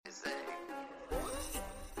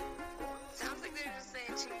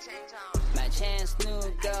Chinese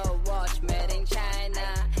noodle watch made in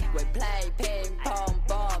China. We play ping pong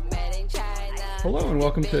ball made in China. Hello and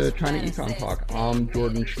welcome to China Econ Talk. I'm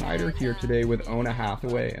Jordan Schneider here today with Oona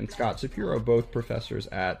Hathaway and Scott Shapiro, both professors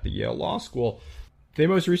at the Yale Law School. They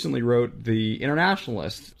most recently wrote The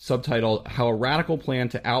Internationalist, subtitled How a Radical Plan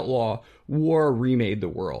to Outlaw War Remade the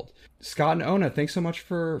World. Scott and Oona, thanks so much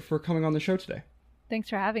for coming on the show today. Thanks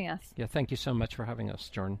for having us. Yeah, thank you so much for having us,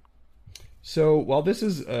 Jordan. So while this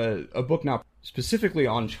is a book not specifically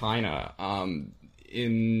on China,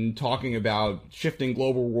 in talking about shifting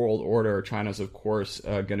global world order, China's, of course,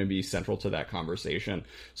 going to be central to that conversation.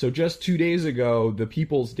 So just 2 days ago, the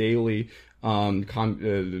People's Daily,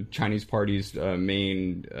 the Chinese Party's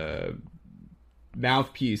main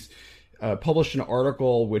mouthpiece, published an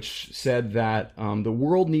article which said that the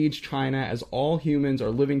world needs China as all humans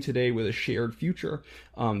are living today with a shared future.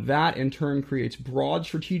 That, in turn, creates broad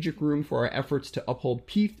strategic room for our efforts to uphold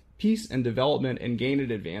peace and development and gain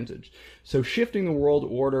an advantage. So shifting the world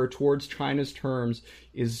order towards China's terms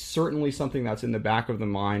is certainly something that's in the back of the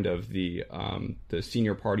mind of the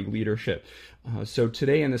senior party leadership. So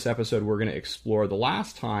today in this episode, we're going to explore the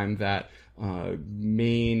last time that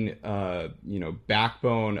main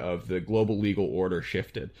backbone of the global legal order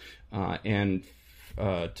shifted. And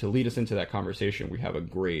to lead us into that conversation, we have a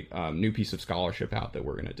great new piece of scholarship out that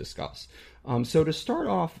we're going to discuss. So to start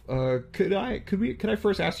off, could I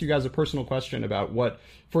first ask you guys a personal question about what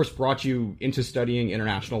first brought you into studying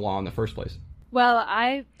international law in the first place? Well,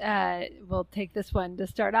 I will take this one to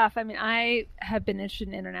start off. I mean, I have been interested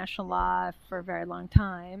in international law for a very long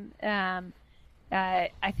time. I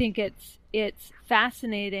think it's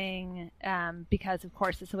fascinating because, of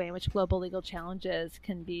course, it's the way in which global legal challenges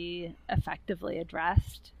can be effectively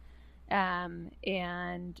addressed, and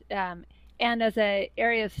as an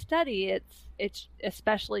area of study, it's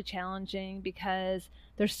especially challenging because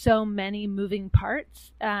there's so many moving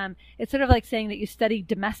parts. It's sort of like saying that you study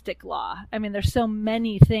domestic law. I mean, there's so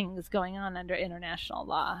many things going on under international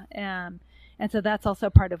law, and so that's also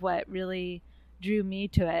part of what really drew me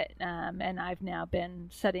to it, and I've now been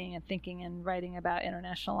studying and thinking and writing about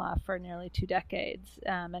international law for nearly 2 decades,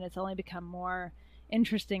 and it's only become more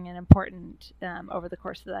interesting and important over the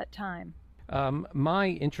course of that time. My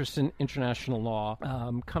interest in international law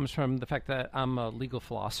comes from the fact that I'm a legal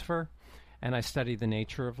philosopher, and I study the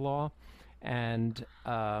nature of law, and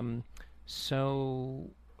so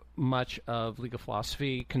much of legal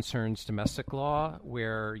philosophy concerns domestic law,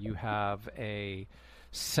 where you have a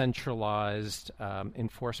centralized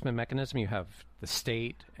enforcement mechanism. You have the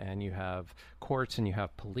state, and you have courts, and you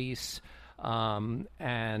have police.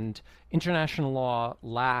 And international law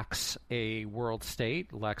lacks a world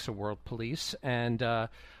state, lacks a world police, and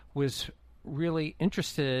was really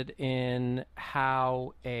interested in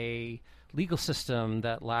how a legal system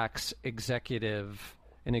that lacks an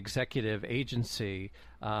executive agency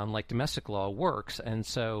like domestic law works. And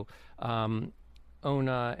so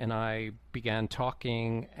Oona and I began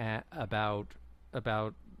talking about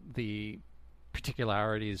the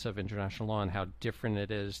particularities of international law and how different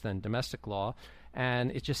it is than domestic law,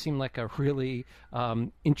 and it just seemed like a really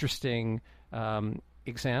interesting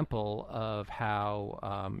example of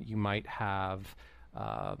how you might have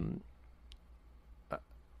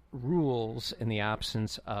rules in the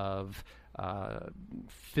absence of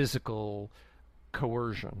physical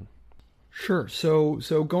coercion. Sure. So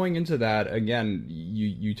going into that, again,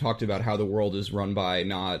 you talked about how the world is run by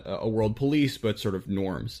not a world police, but sort of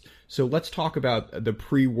norms. So let's talk about the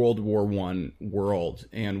pre-World War I world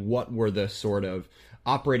and what were the sort of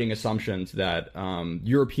operating assumptions that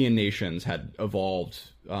European nations had evolved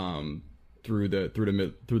through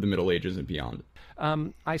the Middle Ages and beyond.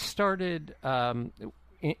 I started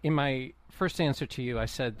in my first answer to you, I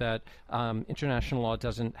said that international law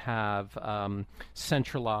doesn't have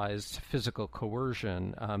centralized physical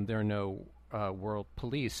coercion. There are no world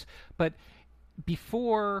police. But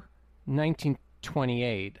before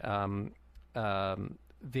 1928,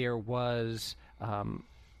 there was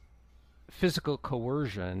physical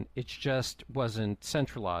coercion. It just wasn't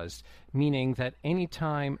centralized, meaning that any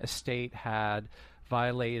time a state had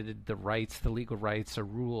violated the legal rights, a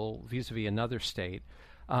rule vis-a-vis another state,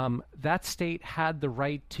 that state had the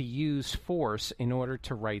right to use force in order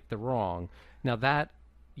to right the wrong. Now, that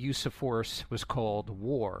use of force was called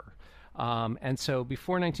war. And so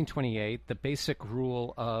before 1928, the basic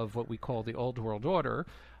rule of what we call the Old World Order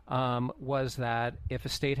was that if a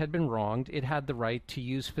state had been wronged, it had the right to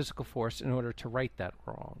use physical force in order to right that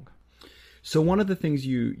wrong. So one of the things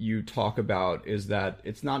you talk about is that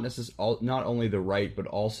it's not not only the right, but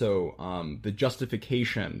also the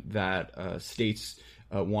justification that states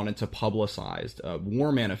wanted to publicize.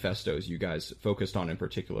 War manifestos you guys focused on in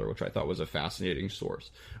particular, which I thought was a fascinating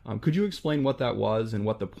source. Could you explain what that was and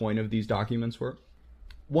what the point of these documents were?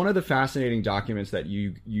 One of the fascinating documents that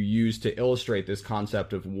you used to illustrate this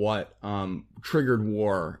concept of what triggered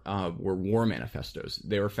war were war manifestos.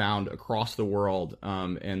 They were found across the world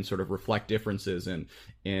and sort of reflect differences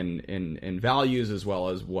in values, as well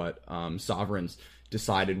as what sovereigns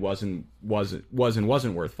decided wasn't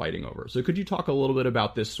worth fighting over. So could you talk a little bit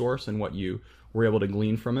about this source and what you were able to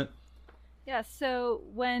glean from it? Yeah, so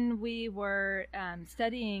when we were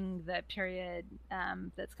studying the period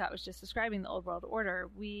that Scott was just describing, the Old World Order,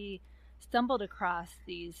 we stumbled across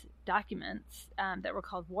these documents that were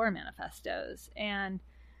called war manifestos. And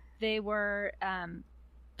they were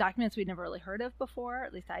documents we'd never really heard of before,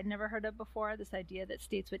 at least I'd never heard of before, this idea that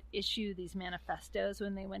states would issue these manifestos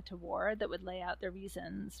when they went to war that would lay out their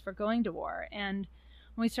reasons for going to war. And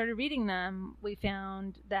when we started reading them, we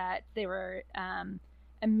found that they were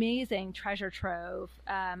amazing treasure trove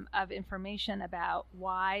of information about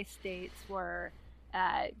why states were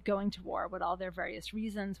going to war, what all their various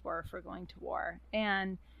reasons were for going to war.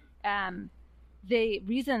 And the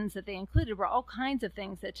reasons that they included were all kinds of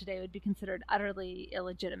things that today would be considered utterly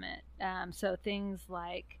illegitimate. So things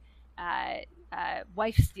like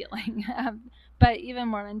wife stealing, but even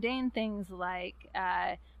more mundane things like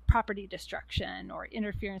property destruction or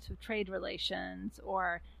interference with trade relations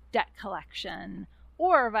or debt collection,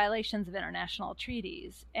 or violations of international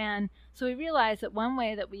treaties. And so we realized that one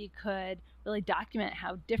way that we could really document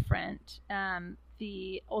how different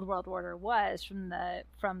the Old World Order was from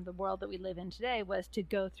the world that we live in today was to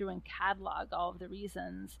go through and catalog all of the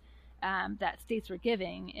reasons that states were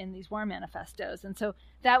giving in these war manifestos. And so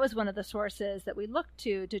that was one of the sources that we looked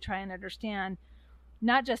to try and understand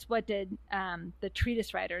not just what did the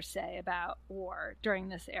treatise writers say about war during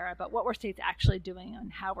this era, but what were states actually doing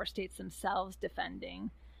and how were states themselves defending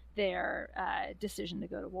their decision to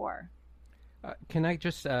go to war. Can I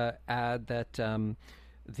just add that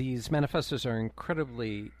these manifestos are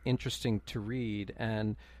incredibly interesting to read,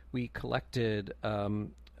 and we collected a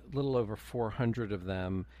little over 400 of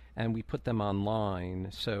them, and we put them online.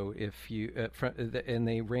 So if you and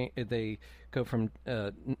they go from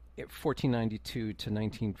 1492 to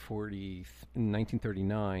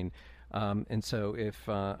 1939. And so if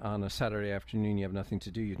on a Saturday afternoon you have nothing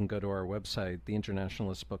to do, you can go to our website,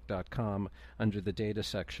 theinternationalistbook.com. Under the data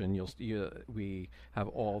section, we have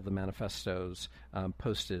all the manifestos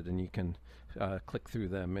posted, and you can click through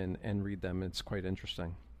them and read them. It's quite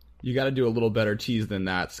interesting. You got to do a little better tease than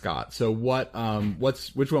that, Scott. So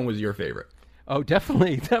which one was your favorite? Oh,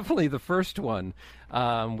 definitely the first one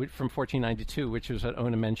from 1492, which was what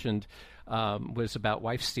Ona mentioned, was about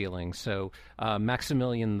wife stealing. So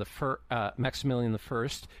Maximilian I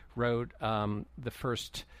wrote the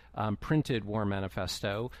first printed war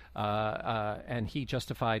manifesto, and he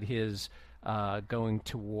justified his going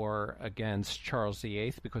to war against Charles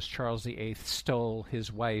VIII because Charles VIII stole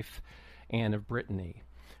his wife, Anne of Brittany.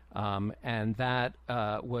 And that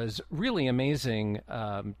was really amazing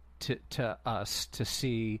to us to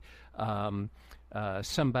see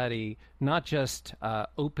somebody not just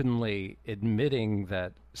openly admitting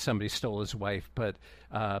that somebody stole his wife, but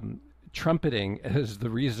trumpeting as the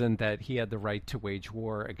reason that he had the right to wage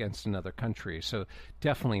war against another country. So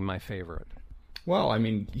definitely my favorite. Well, I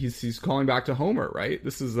mean, he's calling back to Homer, right?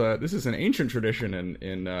 This is an ancient tradition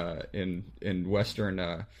in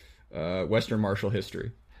Western martial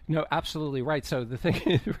history. No, absolutely right. So the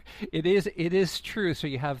thing, it is true. So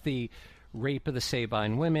you have the rape of the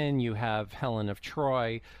Sabine women, you have Helen of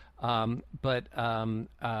Troy, but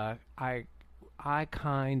I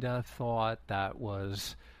kind of thought that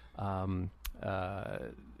was a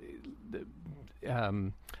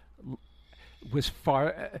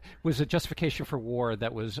justification for war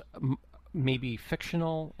that was maybe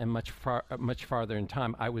fictional and much farther in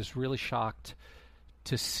time. I was really shocked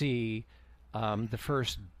to see the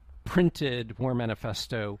first printed war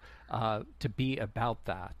manifesto to be about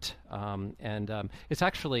that, and it's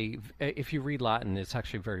actually, if you read Latin, it's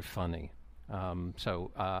actually very funny.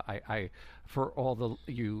 So I for all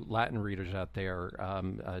you Latin readers out there,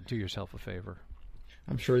 do yourself a favor.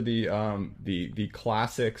 I'm sure the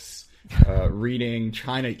classics reading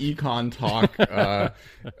China econ talk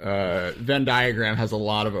Venn diagram has a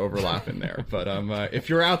lot of overlap in there. But if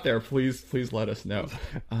you're out there, please let us know.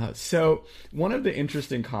 So one of the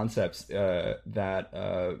interesting concepts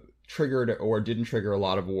that triggered or didn't trigger a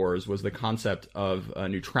lot of wars was the concept of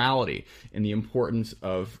neutrality and the importance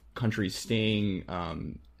of countries staying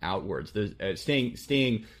outwards,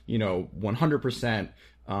 staying 100%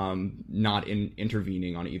 not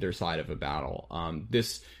intervening on either side of a battle.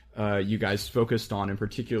 This you guys focused on in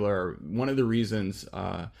particular. One of the reasons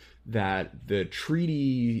that the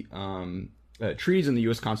treaties in the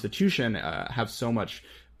U.S. Constitution have so much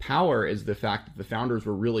power is the fact that the founders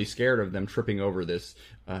were really scared of them tripping over this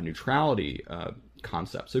neutrality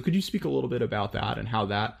concept. So could you speak a little bit about that and how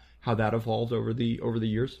that evolved over the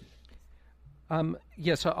years?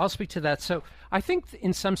 So I'll speak to that. So I think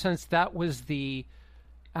in some sense that was the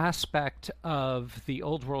aspect of the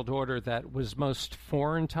old world order that was most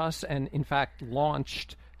foreign to us, and in fact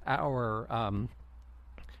launched our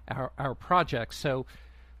project. So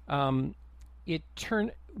it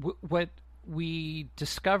turned what we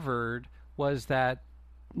discovered was that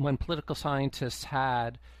when political scientists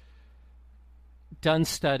had done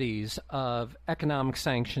studies of economic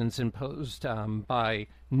sanctions imposed by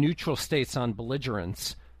neutral states on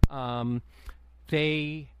belligerents,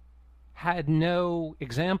 they had no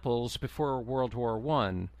examples before World War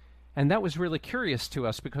I. And that was really curious to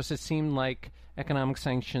us because it seemed like economic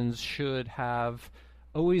sanctions should have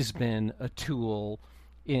always been a tool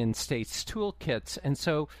in states' toolkits. And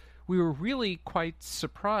so we were really quite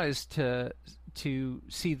surprised to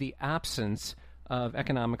see the absence of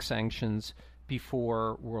economic sanctions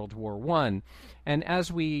before World War I. And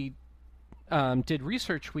as we did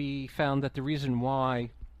research, we found that the reason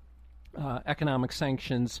why economic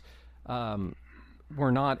sanctions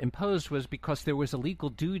were not imposed was because there was a legal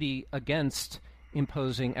duty against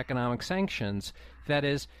imposing economic sanctions. That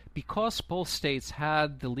is, because both states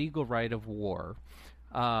had the legal right of war,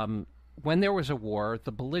 when there was a war,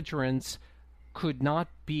 the belligerents could not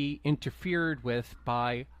be interfered with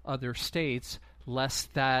by other states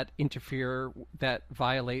lest that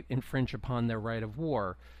violate, infringe upon their right of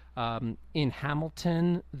war. In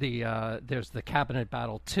Hamilton, there's the Cabinet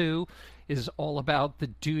Battle 2 is all about the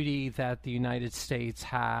duty that the United States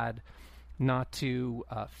had not to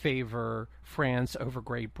favor France over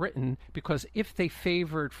Great Britain, because if they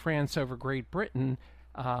favored France over Great Britain,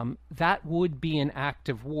 that would be an act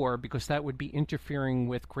of war, because that would be interfering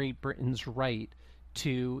with Great Britain's right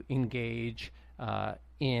to engage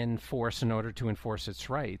in force in order to enforce its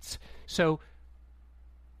rights. So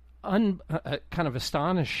kind of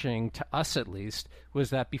astonishing to us, at least,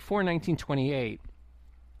 was that before 1928,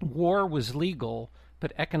 war was legal,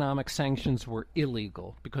 but economic sanctions were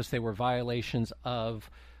illegal because they were violations of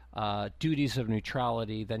duties of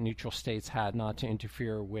neutrality that neutral states had not to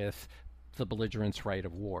interfere with the belligerents' right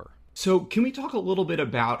of war. So can we talk a little bit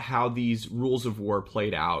about how these rules of war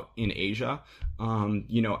played out in Asia?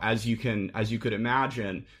 As you could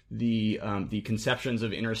imagine, the conceptions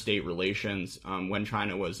of interstate relations when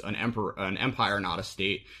China was an empire, not a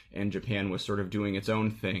state, and Japan was sort of doing its own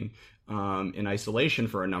thing in isolation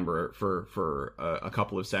for a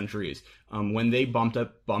couple of centuries. When they bumped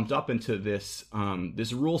up into this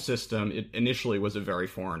rule system, it initially was a very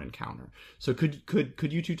foreign encounter. So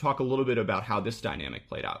could you two talk a little bit about how this dynamic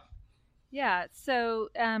played out? Yeah, so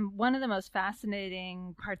one of the most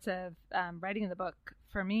fascinating parts of writing the book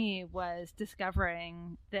for me was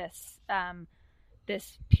discovering this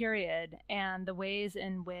period and the ways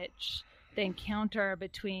in which the encounter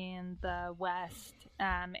between the West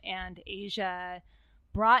and Asia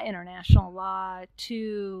brought international law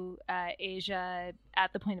to Asia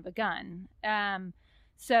at the point of a gun.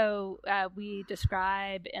 So we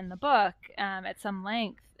describe in the book at some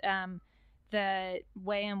length the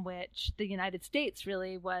way in which the United States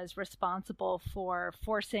really was responsible for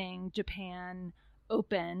forcing Japan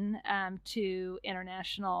open to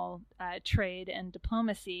international trade and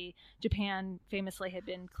diplomacy. Japan famously had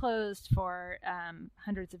been closed for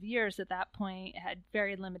hundreds of years at that point, had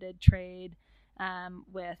very limited trade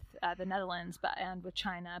with the Netherlands and with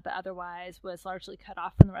China, but otherwise was largely cut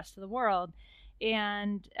off from the rest of the world.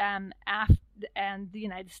 And the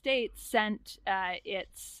United States sent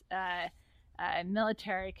its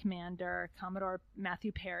military commander, Commodore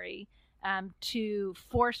Matthew Perry, to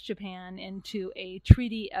force Japan into a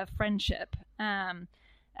treaty of friendship. And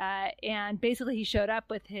basically he showed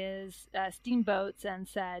up with his steamboats and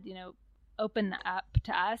said, open up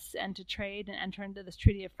to us and to trade and enter into this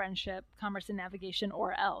treaty of friendship, commerce and navigation,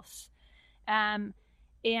 or else. And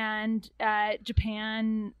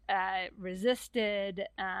Japan resisted,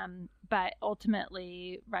 but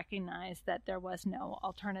ultimately recognized that there was no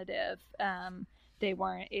alternative. They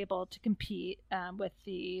weren't able to compete with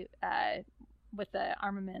the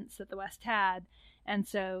armaments that the West had, and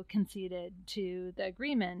so conceded to the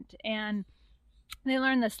agreement. And they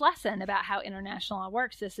learned this lesson about how international law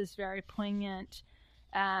works. This is very poignant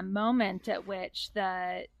moment at which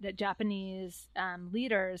the Japanese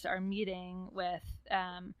leaders are meeting with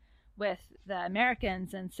the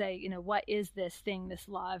Americans and say, what is this thing, this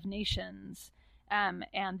law of nations?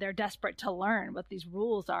 And they're desperate to learn what these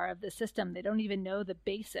rules are of the system. They don't even know the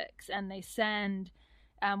basics. And they send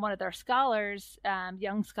one of their scholars,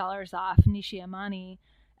 young scholars off, Nishi Amani.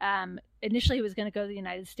 Initially, he was going to go to the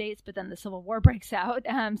United States, but then the Civil War breaks out.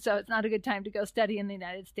 So it's not a good time to go study in the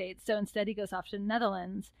United States. So instead, he goes off to the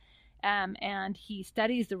Netherlands, and he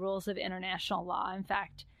studies the rules of international law. In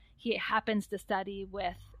fact, he happens to study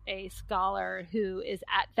with a scholar who is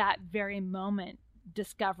at that very moment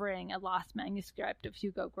discovering a lost manuscript of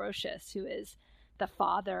Hugo Grotius, who is the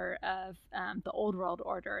father of the Old World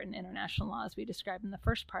Order and international law, as we described in the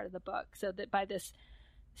first part of the book. So that by this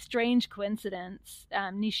strange coincidence,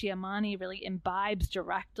 Nishi Amani really imbibes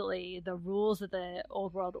directly the rules of the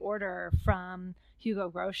Old World Order from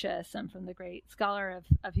Hugo Grotius and from the great scholar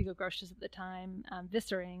of Hugo Grotius at the time,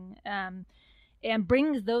 Vissering, and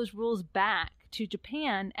brings those rules back to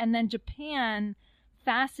Japan. And then Japan,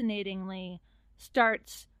 fascinatingly,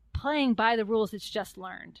 starts playing by the rules it's just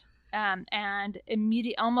learned. And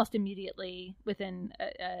almost immediately, within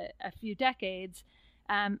a few decades,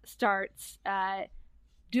 starts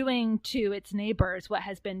doing to its neighbors what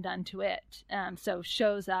has been done to it. So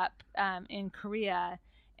shows up in Korea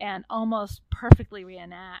and almost perfectly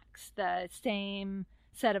reenacts the same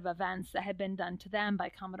set of events that had been done to them by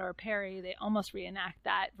Commodore Perry. They almost reenact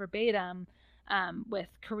that verbatim with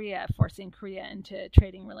Korea, forcing Korea into a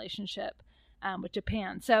trading relationship with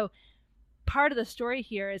Japan. So part of the story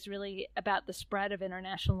here is really about the spread of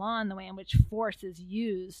international law and the way in which force is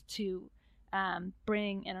used to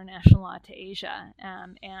bring international law to Asia,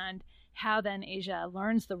 and how then Asia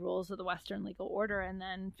learns the rules of the Western legal order and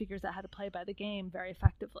then figures out how to play by the game very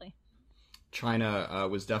effectively. China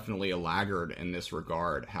was definitely a laggard in this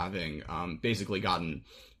regard, having basically gotten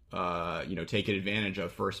taken advantage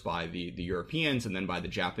of first by the Europeans and then by the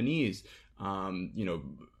Japanese.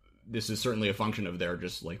 This is certainly a function of their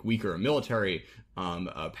just like weaker military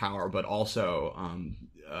power, but also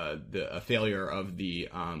a failure of the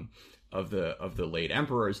late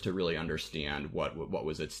emperors to really understand what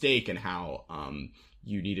was at stake and how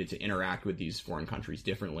you needed to interact with these foreign countries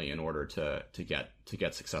differently in order to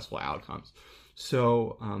get successful outcomes.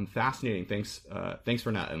 So fascinating. Thanks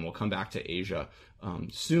for that, and we'll come back to Asia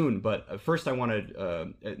soon. But first, I want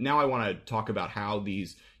to talk about how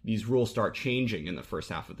these rules start changing in the first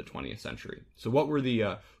half of the 20th century. So,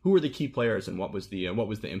 who were the key players, and what was the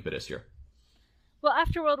impetus here? Well,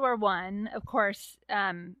 after World War I, of course,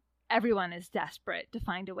 everyone is desperate to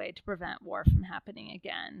find a way to prevent war from happening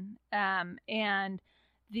again, and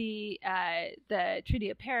the Treaty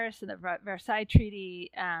of Paris and the Versailles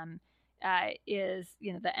Treaty that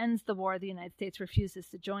ends the war. The United States refuses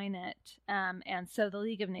to join it, and so the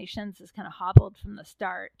League of Nations is kind of hobbled from the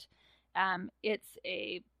start. It's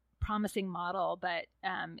a promising model, but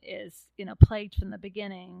is plagued from the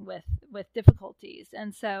beginning with difficulties,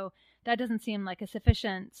 and so that doesn't seem like a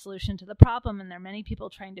sufficient solution to the problem. And there are many people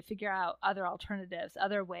trying to figure out other alternatives,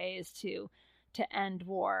 other ways to end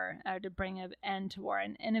war, or to bring an end to war.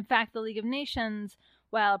 And in fact, the League of Nations,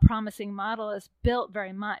 while a promising model, is built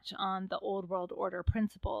very much on the Old World Order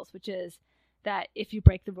principles, which is that if you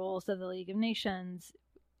break the rules of the League of Nations,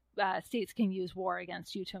 states can use war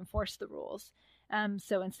against you to enforce the rules.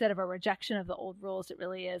 So instead of a rejection of the old rules, it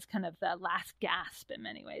really is kind of the last gasp in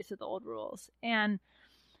many ways of the old rules. And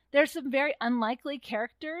there's some very unlikely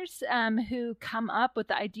characters who come up with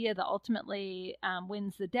the idea that ultimately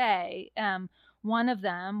wins the day. One of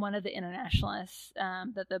the internationalists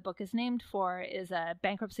that the book is named for, is a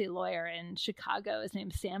bankruptcy lawyer in Chicago. His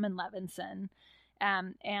name's Salmon Levinson.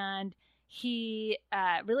 And he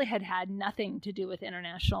really had nothing to do with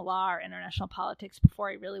international law or international politics before.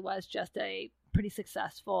 He really was just a pretty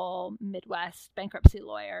successful Midwest bankruptcy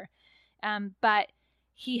lawyer. But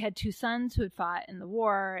he had two sons who had fought in the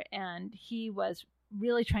war, and he was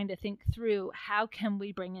really trying to think through, how can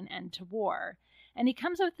we bring an end to war? And he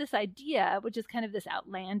comes up with this idea, which is kind of this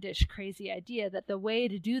outlandish, crazy idea, that the way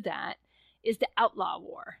to do that is to outlaw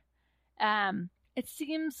war. It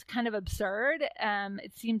seems kind of absurd.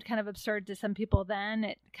 It seemed kind of absurd to some people then.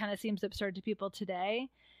 It kind of seems absurd to people today.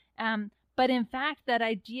 But in fact, that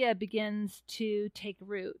idea begins to take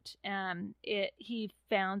root. He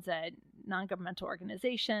founds a non-governmental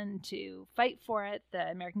organization to fight for it,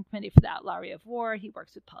 the American Committee for the Outlawry of War. He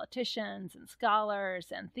works with politicians and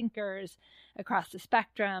scholars and thinkers across the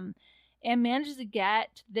spectrum, and manages to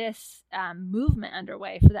get this movement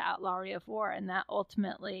underway for the outlawry of war. And that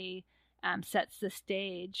ultimately sets the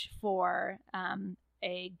stage for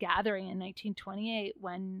a gathering in 1928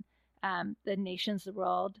 when the nations of the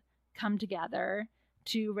world come together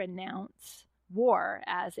to renounce war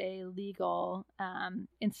as a legal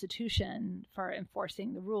institution for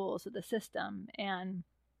enforcing the rules of the system. And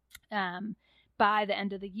by the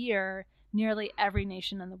end of the year, nearly every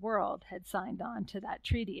nation in the world had signed on to that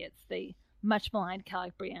treaty. It's the much maligned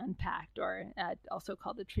Calabrian Pact, or also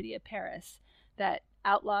called the Treaty of Paris, that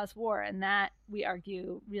outlaws war. And that, we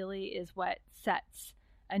argue, really is what sets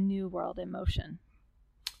a new world in motion.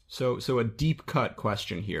 So a deep cut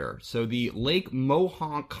question here. So the Lake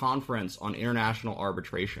Mohonk Conference on International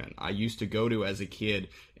Arbitration, I used to go to as a kid,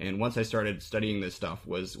 and once I started studying this stuff,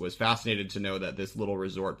 was fascinated to know that this little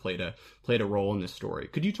resort played a role in this story.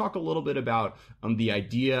 Could you talk a little bit about the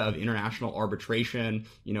idea of international arbitration?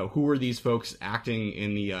 You know, who were these folks acting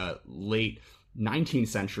in the late 19th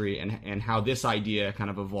century, and how this idea kind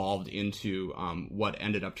of evolved into what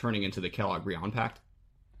ended up turning into the Kellogg-Briand Pact?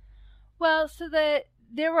 Well,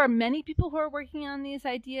 there were many people who were working on these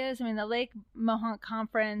ideas. I mean, the Lake Mohonk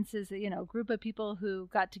Conference is a group of people who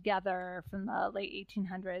got together from the late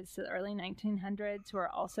 1800s to the early 1900s who are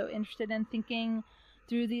also interested in thinking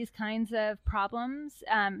through these kinds of problems.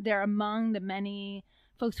 They're among the many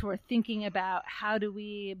folks who are thinking about how do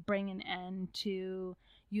we bring an end to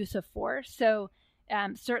use of force. So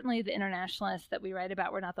certainly the internationalists that we write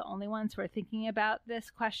about were not the only ones who are thinking about this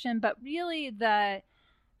question, but really the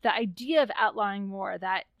idea of outlawing war,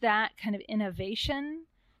 that kind of innovation,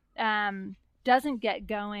 doesn't get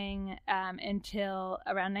going until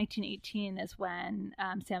around 1918 is when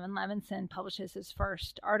Salmon Levinson publishes his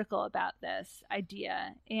first article about this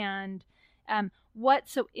idea. And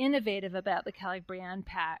what's so innovative about the Kellogg-Briand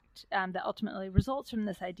Pact that ultimately results from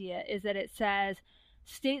this idea is that it says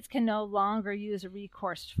states can no longer use a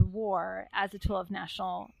recourse to war as a tool of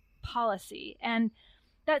national policy. And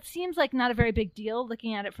that seems like not a very big deal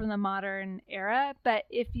looking at it from the modern era, but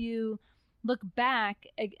if you look back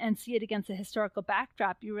and see it against a historical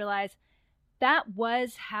backdrop, you realize that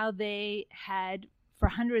was how they had, for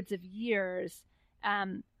hundreds of years,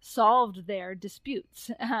 solved their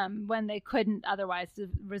disputes when they couldn't otherwise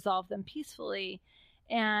resolve them peacefully.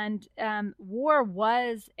 And war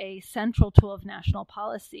was a central tool of national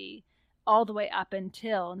policy all the way up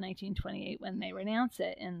until 1928 when they renounce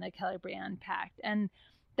it in the Kellogg-Briand Pact. And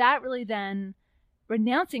that really then,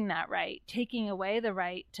 renouncing that right, taking away the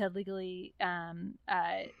right to legally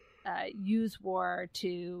use war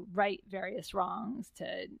to right various wrongs,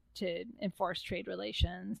 to enforce trade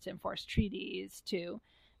relations, to enforce treaties, to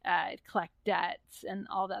collect debts, and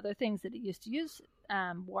all the other things that it used to use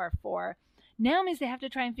war for, now means they have to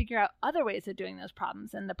try and figure out other ways of doing those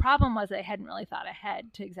problems. And the problem was they hadn't really thought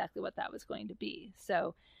ahead to exactly what that was going to be.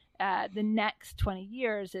 So the next 20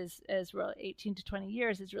 years is really 18 to 20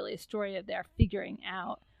 years is really a story of their figuring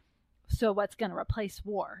out, so what's going to replace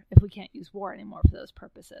war if we can't use war anymore for those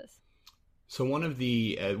purposes. So one of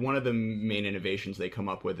the main innovations they come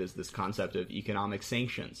up with is this concept of economic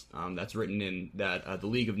sanctions. That's written in that the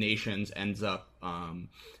League of Nations ends up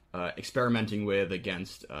experimenting with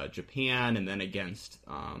against Japan, and then against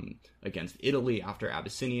Italy after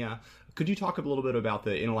Abyssinia. Could you talk a little bit about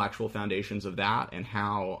the intellectual foundations of that and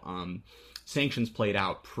how sanctions played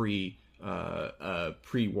out pre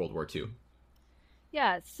World War II?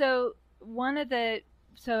 Yeah. So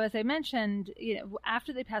as I mentioned,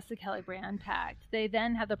 after they passed the Kellogg-Briand Pact, they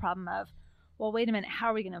then have the problem of, well, wait a minute, how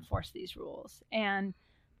are we going to enforce these rules? And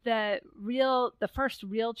the first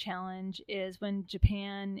real challenge is when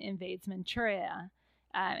Japan invades Manchuria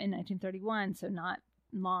in 1931. So not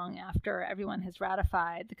long after everyone has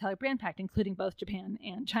ratified the Kellogg-Briand Pact, including both Japan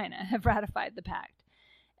and China have ratified the pact.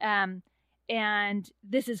 And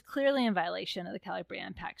this is clearly in violation of the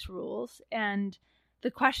Kellogg-Briand Pact's rules. And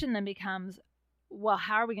the question then becomes, well,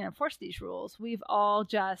 how are we going to enforce these rules? We've all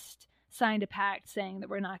just signed a pact saying that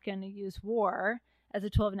we're not going to use war as a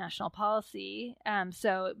tool of national policy.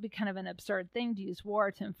 So it'd be kind of an absurd thing to use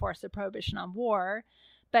war to enforce a prohibition on war.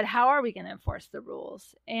 But how are we going to enforce the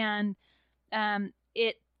rules? And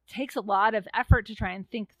it takes a lot of effort to try and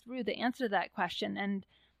think through the answer to that question. And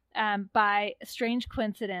by a strange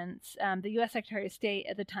coincidence, the U.S. Secretary of State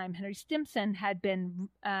at the time, Henry Stimson, had been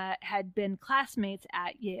classmates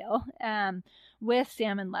at Yale with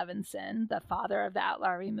Salmon Levinson, the father of the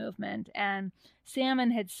outlawry movement. And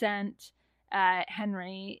Salmon had sent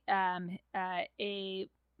Henry a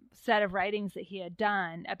set of writings that he had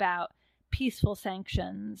done about peaceful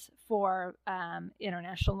sanctions for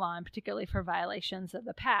international law, and particularly for violations of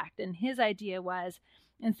the pact. And his idea was,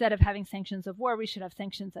 instead of having sanctions of war, we should have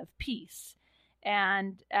sanctions of peace.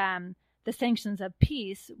 And the sanctions of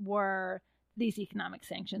peace were these economic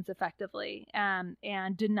sanctions, effectively,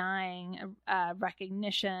 and denying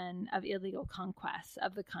recognition of illegal conquests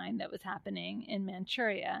of the kind that was happening in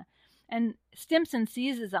Manchuria. And Stimson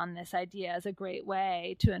seizes on this idea as a great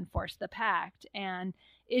way to enforce the pact and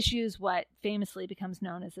issues what famously becomes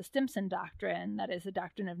known as the Stimson Doctrine, that is, a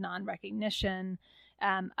doctrine of non-recognition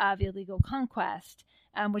of illegal conquest,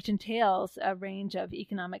 which entails a range of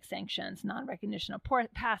economic sanctions, non-recognition of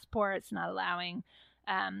passports, not allowing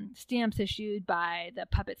stamps issued by the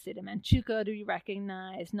puppet state of Manchukuo to be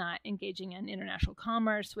recognized, not engaging in international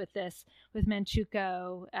commerce with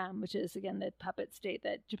Manchukuo, which is, again, the puppet state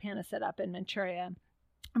that Japan has set up in Manchuria,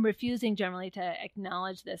 and refusing generally to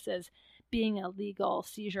acknowledge this as being a legal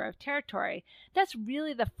seizure of territory. That's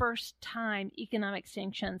really the first time economic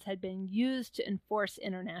sanctions had been used to enforce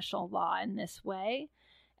international law in this way.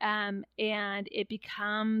 And it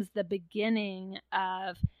becomes the beginning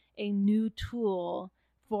of a new tool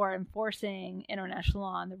for enforcing international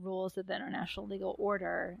law and the rules of the international legal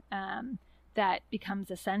order that becomes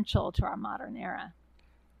essential to our modern era.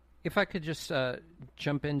 If I could just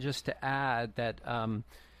jump in just to add that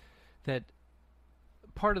that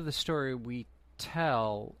part of the story we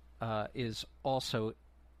tell is also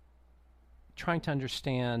trying to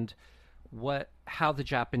understand how the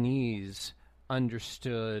Japanese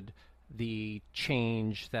understood the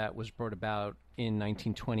change that was brought about in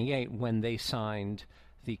 1928 when they signed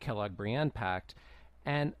the Kellogg-Briand Pact.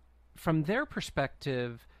 And from their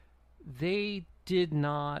perspective, they did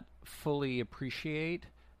not fully appreciate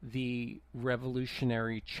the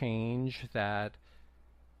revolutionary change that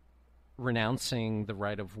renouncing the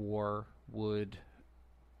right of war would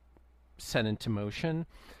set into motion.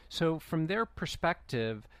 So from their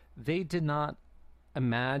perspective, they did not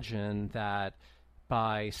imagine that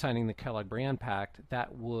by signing the Kellogg-Briand Pact,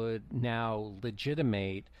 that would now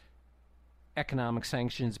legitimate economic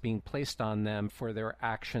sanctions being placed on them for their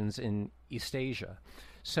actions in East Asia.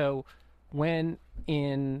 So when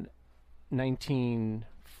in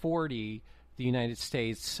 1940, the United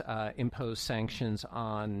States imposed sanctions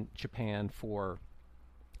on Japan for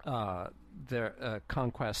their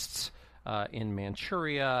conquests in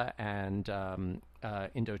Manchuria and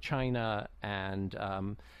Indochina and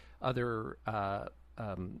other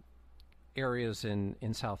areas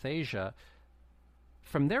in South Asia,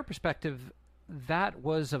 from their perspective, that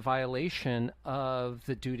was a violation of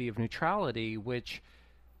the duty of neutrality, which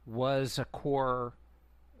was a core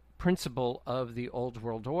principle of the Old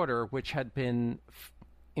World Order, which had been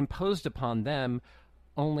imposed upon them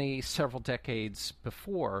only several decades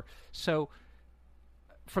before. So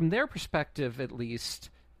from their perspective, at least,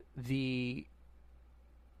 the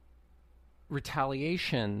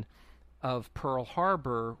retaliation of Pearl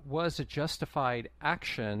Harbor was a justified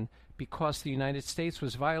action because the United States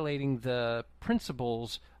was violating the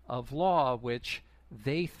principles of law which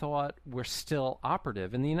they thought were still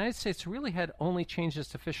operative. And the United States really had only changed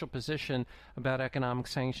its official position about economic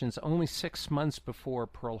sanctions only 6 months before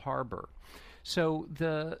Pearl Harbor. So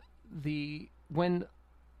when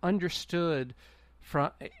understood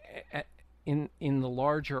in the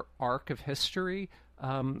larger arc of history,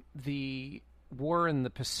 the war in the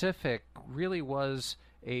Pacific really was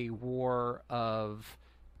a war of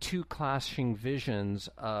two clashing visions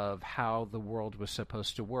of how the world was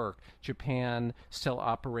supposed to work. Japan still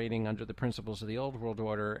operating under the principles of the Old World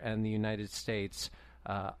Order, and the United States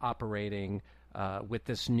operating with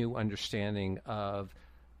this new understanding of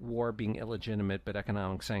war being illegitimate, but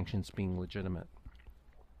economic sanctions being legitimate.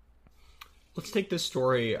 Let's take this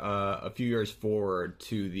story a few years forward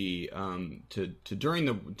to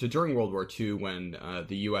during World War II, when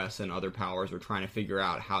the U.S. and other powers were trying to figure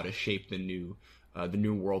out how to shape the new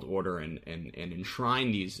world order and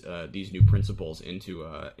enshrine these new principles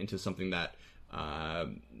into something that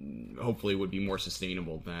hopefully would be more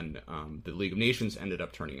sustainable than the League of Nations ended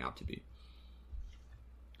up turning out to be.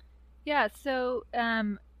 Yeah. So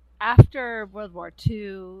after World War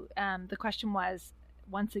II, the question was,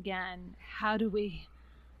 once again, how do we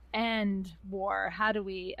end war? How do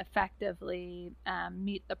we effectively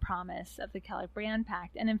meet the promise of the Kellogg-Briand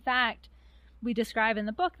Pact? And in fact, we describe in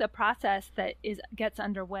the book the process that gets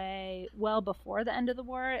underway well before the end of the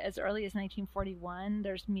war. As early as 1941,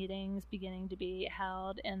 there's meetings beginning to be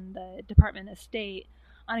held in the Department of State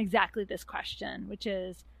on exactly this question, which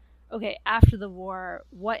is, okay, after the war,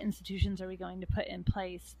 what institutions are we going to put in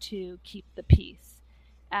place to keep the peace?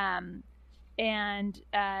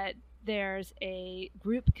 There's a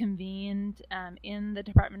group convened in the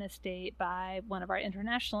Department of State by one of our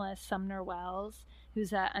internationalists, Sumner Wells,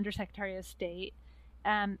 who's an Undersecretary of State,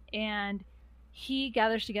 and he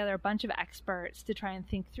gathers together a bunch of experts to try and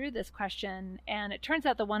think through this question. And it turns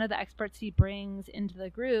out that one of the experts he brings into the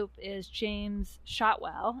group is James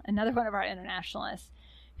Shotwell, another one of our internationalists,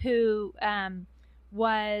 who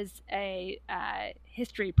was a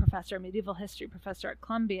history professor, medieval history professor at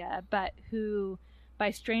Columbia, but who,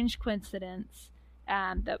 by strange coincidence,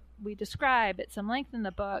 that we describe at some length in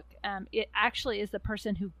the book, it actually is the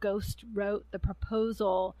person who ghost wrote the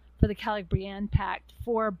proposal for the Calais-Briand Pact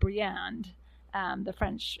for Briand, the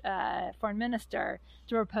French foreign minister,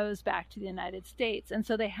 to propose back to the United States. And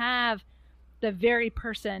so they have the very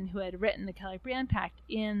person who had written the Calais-Briand Pact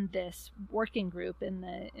in this working group in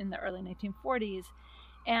the early 1940s,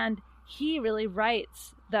 and he really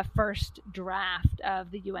writes the first draft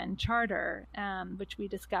of the UN Charter, which we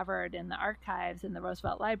discovered in the archives in the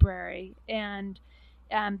Roosevelt Library. And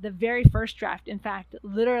the very first draft, in fact,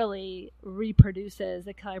 literally reproduces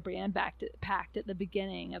the Calais-Briand Pact at the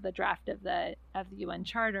beginning of the draft of the UN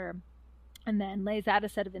Charter, and then lays out a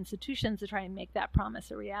set of institutions to try and make that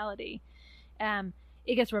promise a reality.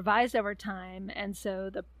 It gets revised over time, and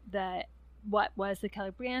so the what was the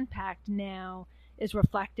Calais-Briand Pact now is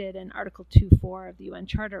reflected in Article 2.4 of the UN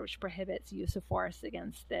Charter, which prohibits use of force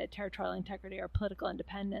against the territorial integrity or political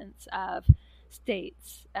independence of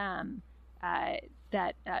states,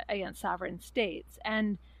 against sovereign states.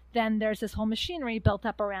 And then there's this whole machinery built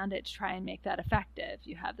up around it to try and make that effective.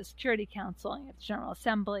 You have the Security Council, you have the General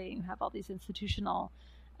Assembly, you have all these institutional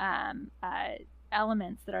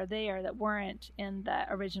elements that are there that weren't in the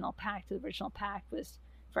original pact. The original pact was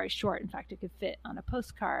very short. In fact, it could fit on a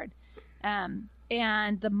postcard. And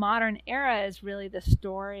the modern era is really the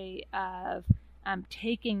story of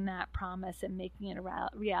taking that promise and making it a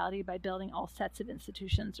reality by building all sets of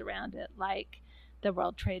institutions around it, like the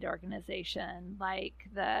World Trade Organization, like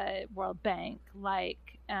the World Bank,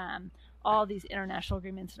 like all these international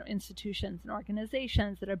agreements and institutions and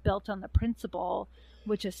organizations that are built on the principle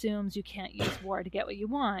which assumes you can't use war to get what you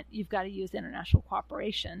want. You've got to use international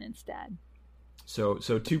cooperation instead. So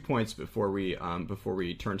 2 points before we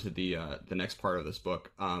turn to the next part of this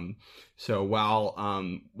book. So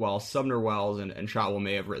while Sumner Welles and Shotwell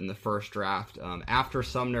may have written the first draft, after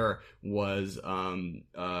Sumner was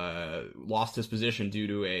lost his position due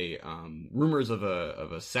to a rumors of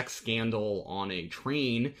a sex scandal on a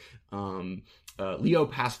train, Leo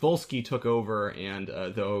Pasvolsky took over, and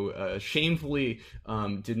though shamefully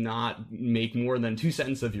did not make more than 2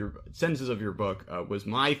 sentences of your book, was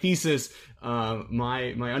my thesis,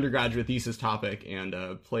 my undergraduate thesis topic, and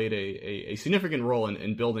played a significant role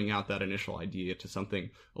in building out that initial idea to something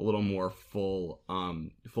a little more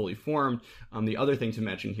fully formed. The other thing to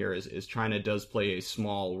mention here is China does play a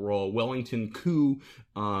small role. Wellington Koo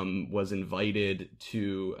was invited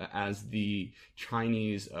to as the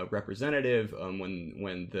Chinese representative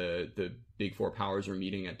when the big four powers were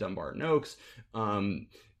meeting at Dumbarton Oaks.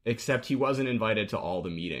 Except he wasn't invited to all the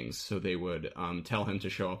meetings, so they would tell him to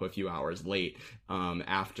show up a few hours late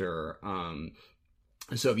after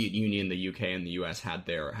the Soviet Union, the UK, and the US had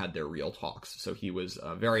their real talks. So he was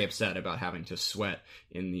very upset about having to sweat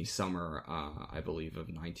in the summer, I believe, of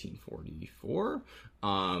 1944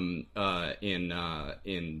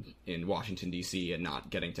 in Washington D.C. and not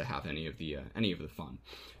getting to have any of the fun.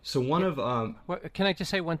 So one of can I just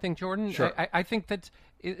say one thing, Jordan? Sure. I think that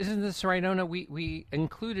isn't this right, Nona? We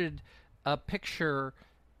included a picture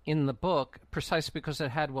in the book precisely because it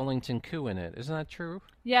had Wellington Koo in it. Isn't that true?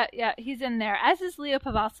 Yeah, he's in there, as is Leo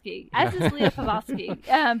Pawlowski.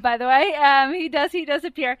 By the way, he does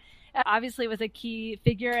appear. Obviously was a key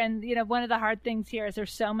figure, and one of the hard things here is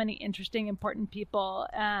there's so many interesting, important people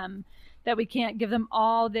that we can't give them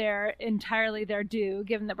all entirely their due,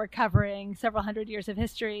 given that we're covering several hundred years of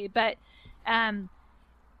history. But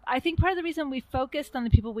I think part of the reason we focused on the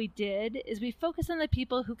people we did is we focused on the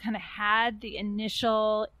people who kind of had the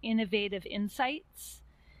initial innovative insights.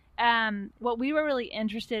 What we were really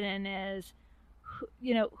interested in is,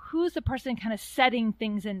 who's the person kind of setting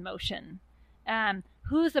things in motion?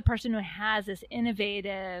 Who's the person who has this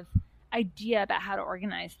innovative idea about how to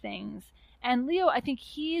organize things? And Leo, I think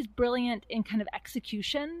he's brilliant in kind of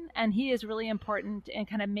execution, and he is really important in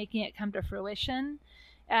kind of making it come to fruition.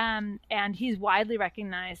 And he's widely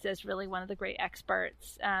recognized as really one of the great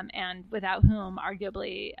experts, and without whom,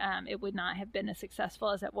 arguably, it would not have been as successful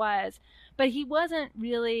as it was. But he wasn't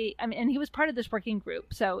really, and he was part of this working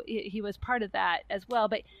group, so he was part of that as well.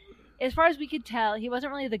 But as far as we could tell, he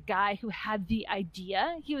wasn't really the guy who had the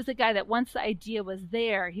idea. He was the guy that once the idea was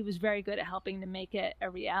there, he was very good at helping to make it a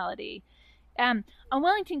reality. On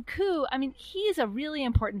Wellington Koo, he's a really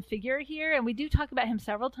important figure here, and we do talk about him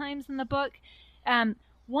several times in the book.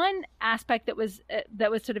 One aspect that was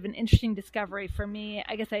sort of an interesting discovery for me,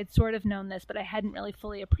 I guess I had sort of known this, but I hadn't really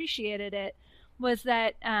fully appreciated it, was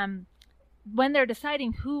that when they're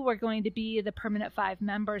deciding who were going to be the permanent 5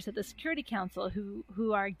 members of the Security Council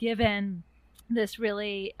who are given this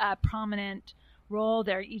really prominent role.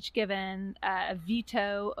 They're each given a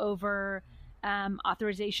veto over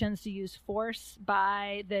authorizations to use force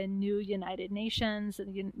by the new United Nations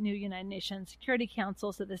and the new United Nations Security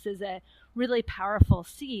Council. So this is a really powerful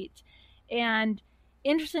seat. And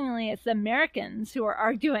interestingly, it's the Americans who are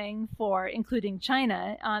arguing for including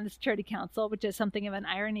China on the Security Council, which is something of an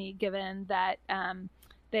irony given that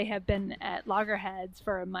they have been at loggerheads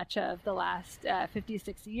for much of the last 50,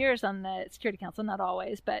 60 years on the Security Council, not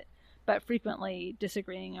always, but frequently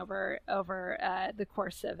disagreeing over the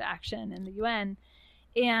course of action in the UN.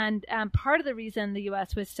 And part of the reason the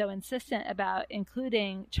U.S. was so insistent about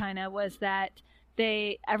including China was that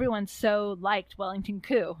everyone so liked Wellington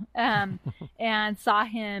Koo and saw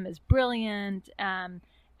him as brilliant,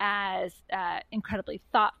 as incredibly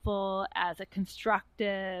thoughtful, as a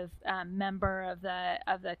constructive member of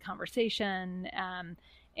the conversation,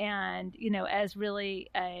 and as really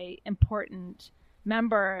a important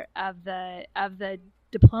member of the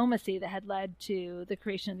diplomacy that had led to the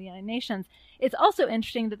creation of the United Nations. It's also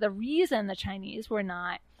interesting that the reason the Chinese were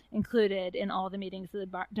not included in all the meetings of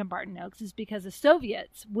the Dumbarton Oaks is because the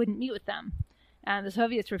Soviets wouldn't meet with them. The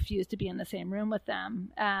Soviets refused to be in the same room with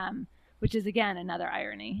them, which is, again, another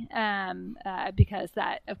irony, because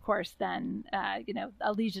that, of course, then,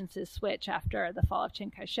 allegiances switch after the fall of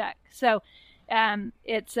Chiang Kai-shek. So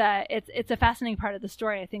it's a fascinating part of the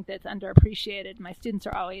story, I think, that's underappreciated. My students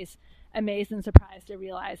are always amazed and surprised to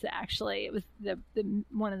realize that actually it was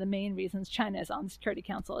one of the main reasons China is on the Security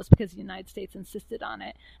Council is because the United States insisted on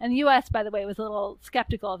it. And the U.S., by the way, was a little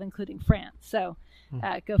skeptical of including France. So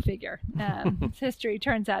go figure. History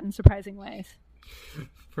turns out in surprising ways.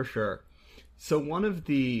 For sure. So one of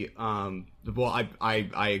the I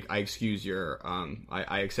excuse your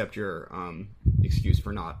I accept your excuse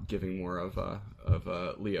for not giving more of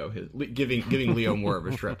Leo giving Leo more of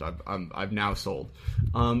a script. I've now sold.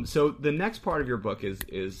 So the next part of your book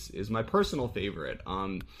is my personal favorite.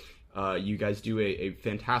 You guys do a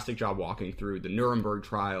fantastic job walking through the Nuremberg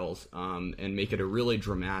trials and make it a really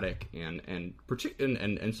dramatic and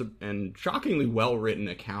shockingly well written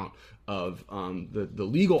account of the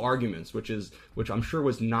legal arguments, which I'm sure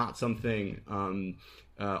was not something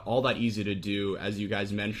all that easy to do. As you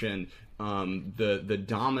guys mentioned, the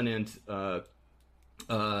dominant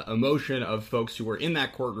emotion of folks who were in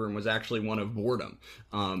that courtroom was actually one of boredom,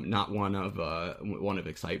 not one of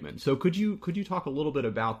excitement. So could you talk a little bit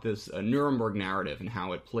about this Nuremberg narrative and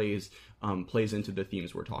how it plays into the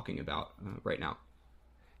themes we're talking about right now?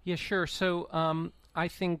 Yeah, sure. So I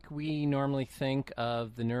think we normally think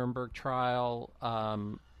of the Nuremberg trial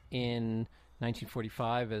in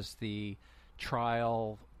 1945 as the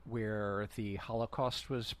trial where the Holocaust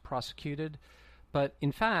was prosecuted. But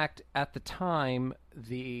in fact, at the time,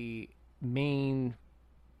 the main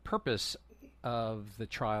purpose of the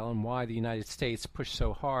trial and why the United States pushed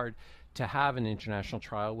so hard to have an international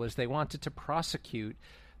trial was they wanted to prosecute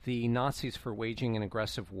the Nazis for waging an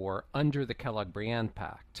aggressive war under the Kellogg-Briand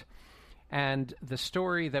Pact. And the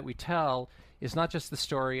story that we tell is not just the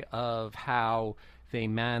story of how they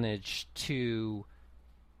managed to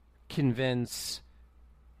convince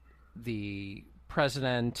the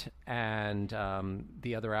president and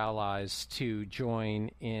the other allies to join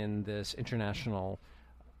in this international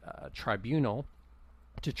tribunal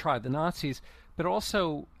to try the Nazis, but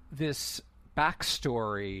also this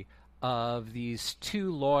backstory of these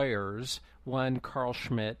two lawyers, one Carl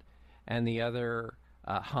Schmitt and the other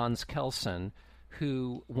Hans Kelsen,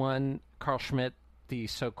 who one, Carl Schmitt, the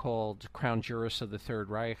so-called crown jurist of the Third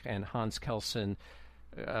Reich, and Hans Kelsen,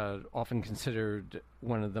 often considered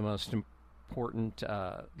one of the most important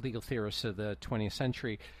legal theorists of the 20th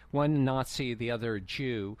century, one Nazi, the other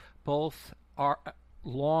Jew, both are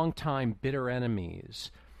longtime bitter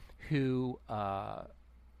enemies who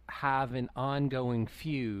have an ongoing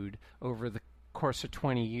feud over the course of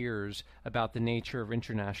 20 years about the nature of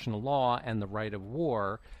international law and the right of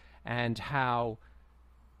war, and how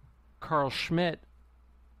Carl Schmitt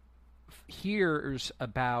hears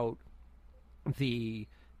about the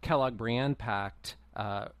Kellogg-Briand Pact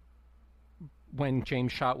when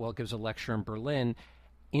James Shotwell gives a lecture in Berlin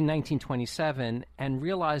in 1927 and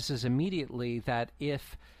realizes immediately that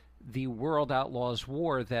if the world outlaws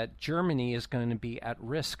war, that Germany is going to be at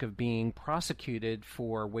risk of being prosecuted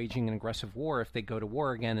for waging an aggressive war if they go to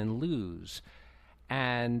war again and lose.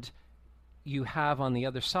 And you have on the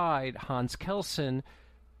other side Hans Kelsen,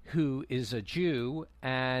 who is a Jew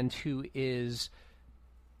and who is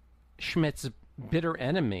Schmitt's bitter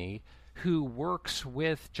enemy, who works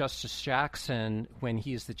with Justice Jackson when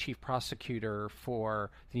he's the chief prosecutor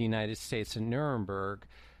for the United States in Nuremberg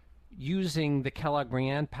using the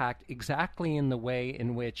Kellogg-Briand Pact exactly in the way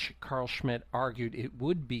in which Carl Schmitt argued it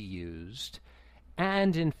would be used.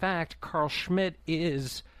 And in fact, Carl Schmitt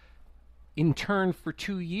is interned for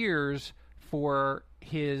 2 years for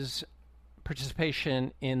his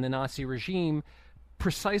participation in the Nazi regime,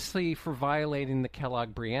 precisely for violating the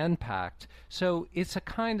Kellogg-Briand Pact. So it's a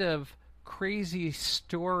kind of crazy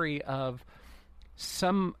story of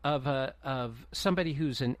somebody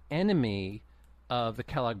who's an enemy of the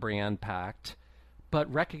Kellogg-Briand Pact,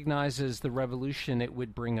 but recognizes the revolution it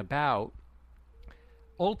would bring about,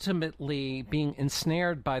 ultimately being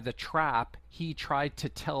ensnared by the trap he tried to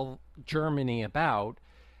tell Germany about,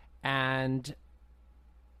 and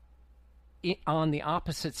on the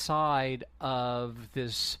opposite side of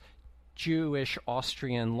this Jewish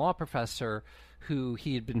Austrian law professor who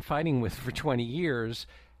he had been fighting with for 20 years,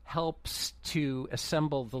 helps to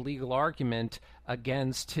assemble the legal argument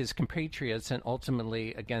against his compatriots and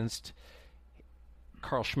ultimately against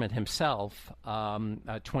Carl Schmitt himself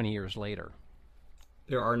 20 years later.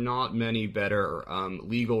 There are not many better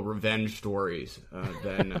legal revenge stories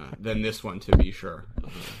than this one, to be sure.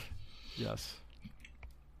 Yes.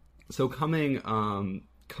 So coming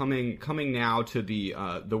now to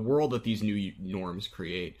the world that these new norms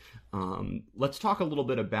create, let's talk a little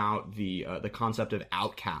bit about the concept of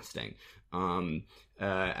outcasting.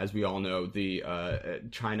 As we all know,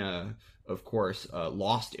 China, of course,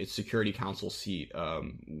 lost its Security Council seat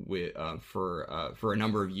for a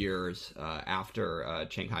number of years after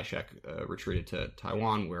Chiang Kai-shek retreated to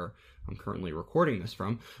Taiwan, where I'm currently recording this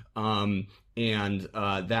from. And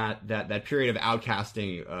that period of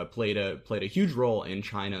outcasting played a huge role in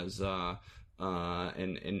China's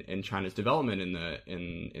in China's development in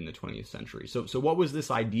the 20th century. So what was this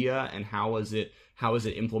idea, and how is it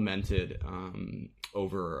implemented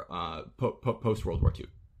over post World War II?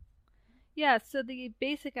 Yeah, so the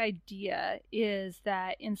basic idea is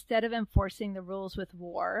that instead of enforcing the rules with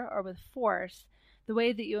war or with force, the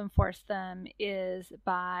way that you enforce them is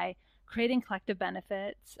by creating collective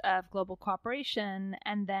benefits of global cooperation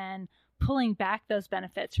and then pulling back those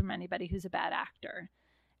benefits from anybody who's a bad actor.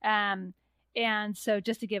 And so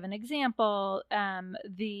just to give an example,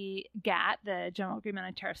 the GATT, the General Agreement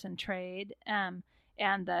on Tariffs and Trade, and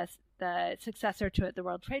the successor to it, the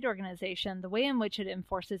World Trade Organization, the way in which it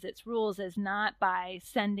enforces its rules is not by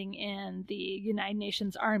sending in the United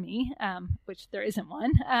Nations Army, which there isn't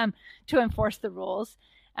one, to enforce the rules.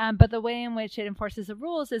 But the way in which it enforces the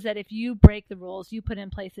rules is that if you break the rules, you put in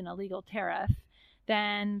place an illegal tariff,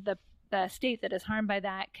 then the state that is harmed by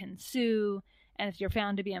that can sue. And if you're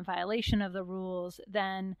found to be in violation of the rules,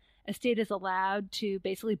 then a state is allowed to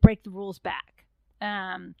basically break the rules back.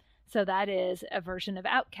 So that is a version of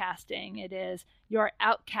outcasting. It is you're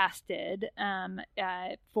outcasted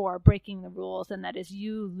for breaking the rules, and that is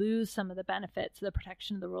you lose some of the benefits, the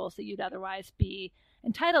protection of the rules that you'd otherwise be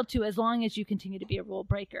entitled to as long as you continue to be a rule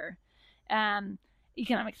breaker.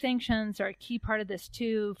 Economic sanctions are a key part of this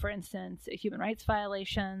too. For instance, human rights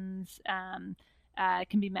violations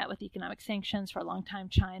can be met with economic sanctions. For a long time,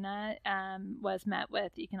 China was met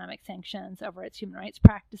with economic sanctions over its human rights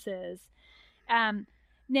practices.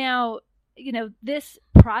 Now, this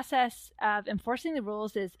process of enforcing the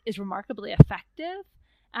rules is remarkably effective,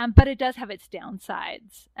 but it does have its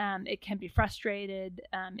downsides. It can be frustrated.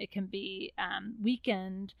 It can be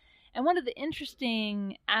weakened. And one of the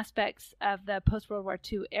interesting aspects of the post-World War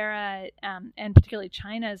II era, and particularly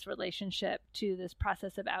China's relationship to this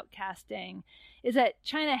process of outcasting, is that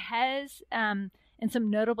China has, in some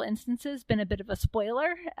notable instances, been a bit of a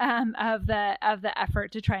spoiler of the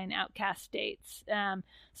effort to try and outcast states.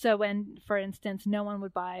 So when, for instance, no one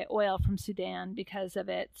would buy oil from Sudan because of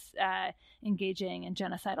its engaging in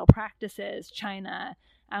genocidal practices, China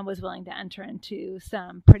was willing to enter into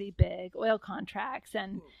some pretty big oil contracts.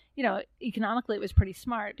 And, economically it was pretty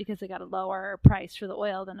smart because they got a lower price for the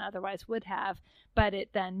oil than otherwise would have. But it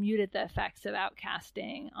then muted the effects of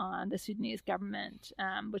outcasting on the Sudanese government,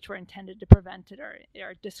 which were intended to prevent it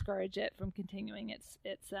or discourage it from continuing its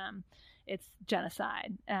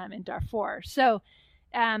genocide in Darfur. So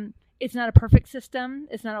it's not a perfect system.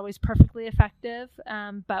 It's not always perfectly effective,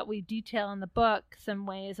 but we detail in the book some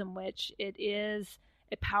ways in which it is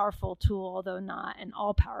a powerful tool, although not an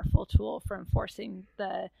all-powerful tool for enforcing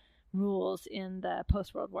the rules in the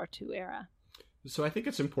post-World War II era. So I think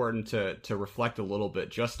it's important to reflect a little bit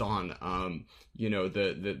just on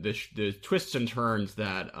the twists and turns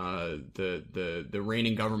that the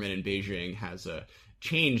reigning government in Beijing has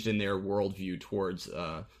changed in their worldview towards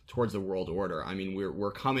the world order. I mean,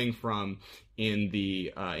 we're coming from in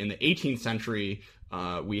the 18th century.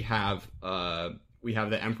 We have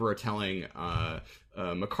the emperor telling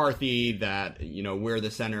McCarthy that, we're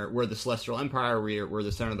the Celestial Empire, we're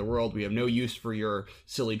the center of the world, we have no use for your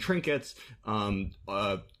silly trinkets.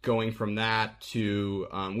 Going from that to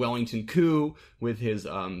Wellington Koo with his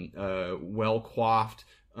well-coiffed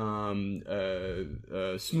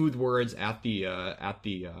smooth words at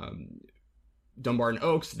the Dumbarton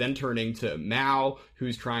Oaks, then turning to Mao,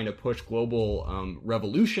 who's trying to push global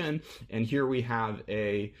revolution. And here we have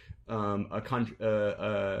a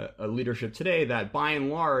leadership today that, by and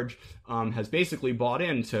large, has basically bought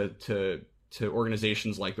into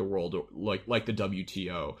organizations like the world, like the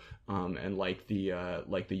WTO, and like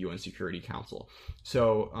the UN Security Council.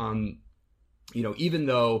 So, even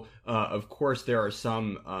though, of course, there are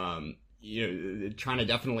some, China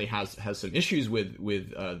definitely has some issues with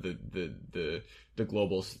the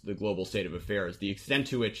global state of affairs. The extent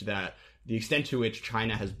to which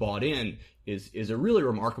China has bought in is a really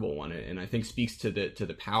remarkable one, and I think speaks to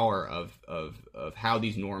the power of how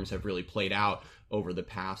these norms have really played out over the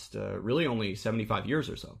past really only 75 years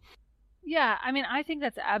or so. Yeah, I mean, I think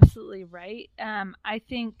that's absolutely right. I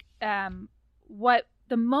think what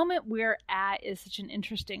the moment we're at is such an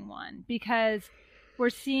interesting one, because we're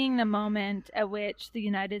seeing the moment at which the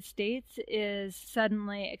United States is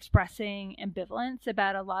suddenly expressing ambivalence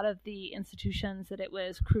about a lot of the institutions that it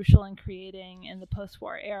was crucial in creating in the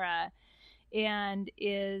post-war era, and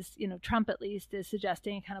is, Trump at least is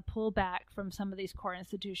suggesting a kind of pullback from some of these core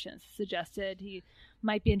institutions. Suggested he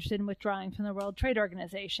might be interested in withdrawing from the World Trade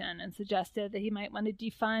Organization, and suggested that he might want to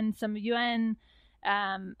defund some UN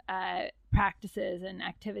practices and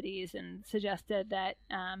activities, and suggested that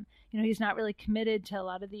he's not really committed to a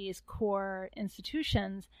lot of these core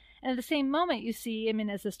institutions. And at the same moment, you see,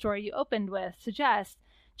 as the story you opened with suggests,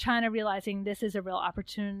 China realizing this is a real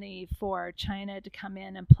opportunity for China to come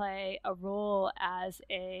in and play a role as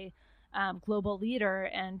a global leader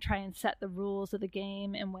and try and set the rules of the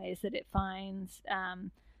game in ways that it finds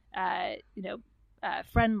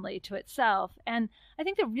friendly to itself. And I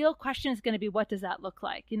think the real question is going to be, what does that look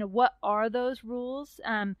like? What are those rules?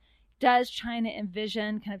 Does China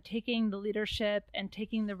envision kind of taking the leadership and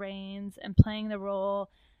taking the reins and playing the role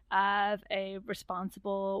of a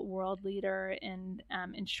responsible world leader in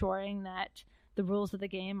ensuring that the rules of the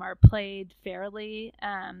game are played fairly?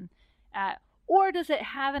 Or does it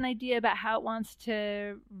have an idea about how it wants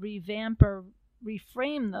to revamp or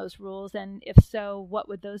reframe those rules? And if so, what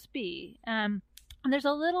would those be? And there's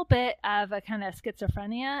a little bit of a kind of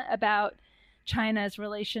schizophrenia about China's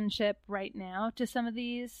relationship right now to some of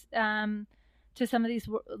these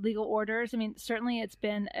legal orders. Certainly it's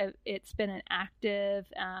been an active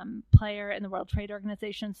player in the World Trade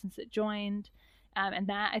Organization since it joined, and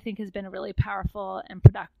that, I think, has been a really powerful and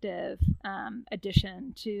productive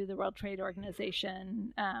addition to the World Trade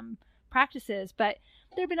Organization practices. But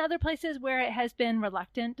there have been other places where it has been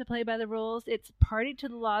reluctant to play by the rules. It's party to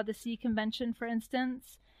the Law of the Sea Convention, for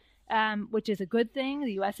instance, which is a good thing.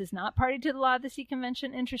 The U.S. is not party to the Law of the Sea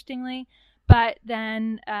Convention, interestingly. But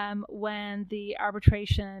then when the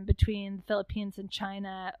arbitration between the Philippines and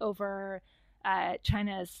China over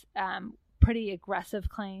China's pretty aggressive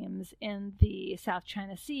claims in the South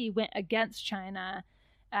China Sea went against China,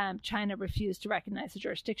 China refused to recognize the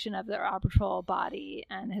jurisdiction of their arbitral body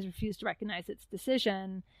and has refused to recognize its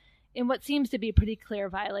decision in what seems to be a pretty clear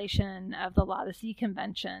violation of the Law of the Sea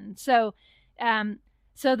Convention. So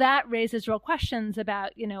that raises real questions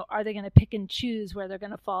about, are they going to pick and choose where they're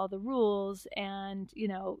going to follow the rules? And,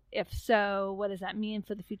 if so, what does that mean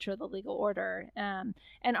for the future of the legal order?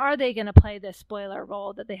 And are they going to play this spoiler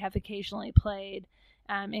role that they have occasionally played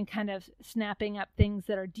in kind of snapping up things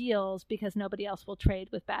that are deals because nobody else will trade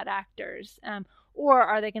with bad actors? Or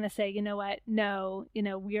are they going to say, you know what, no,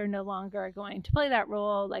 we are no longer going to play that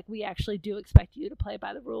role. Like, we actually do expect you to play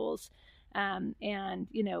by the rules. And,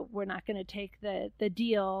 we're not going to take the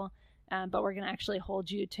deal, but we're going to actually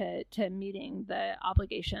hold you to meeting the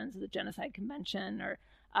obligations of the Genocide Convention or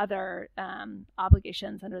other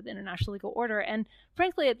obligations under the international legal order. And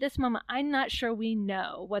frankly, at this moment, I'm not sure we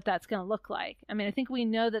know what that's going to look like. I think we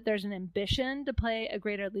know that there's an ambition to play a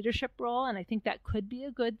greater leadership role, and I think that could be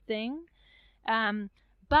a good thing.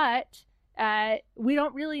 But we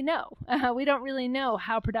don't really know. We don't really know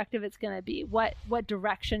how productive it's going to be, what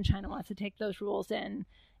direction China wants to take those rules in.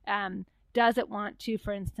 Does it want to,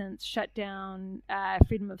 for instance, shut down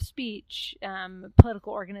freedom of speech,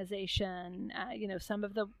 political organization?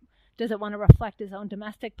 Does it want to reflect its own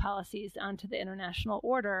domestic policies onto the international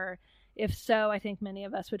order? If so, I think many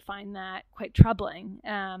of us would find that quite troubling.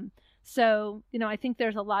 So, I think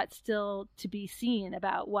there's a lot still to be seen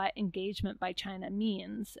about what engagement by China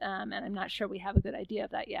means, and I'm not sure we have a good idea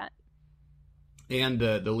of that yet. And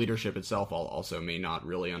the leadership itself also may not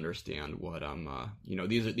really understand what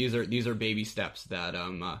these are baby steps that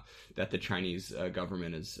that the Chinese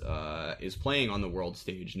government is playing on the world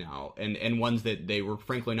stage now, and ones that they were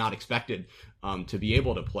frankly not expected to be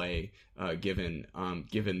able to play given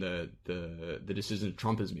the decisions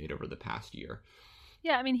Trump has made over the past year.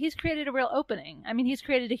 Yeah, I mean, he's created a real opening. I mean, he's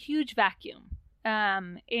created a huge vacuum,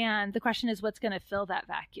 and the question is what's going to fill that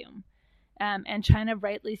vacuum. And China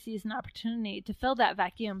rightly sees an opportunity to fill that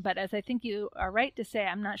vacuum. But as I think you are right to say,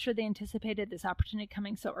 I'm not sure they anticipated this opportunity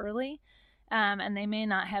coming so early. And they may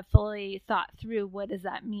not have fully thought through what does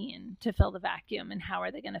that mean to fill the vacuum and how are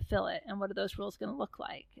they going to fill it and what are those rules going to look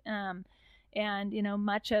like. And, you know,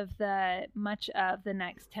 much of the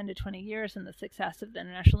next 10 to 20 years and the success of the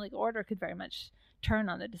international legal order could very much turn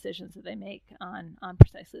on the decisions that they make on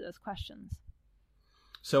precisely those questions.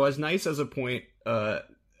 So as nice as a point...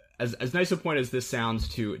 As nice a point as this sounds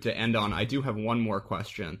to end on, I do have one more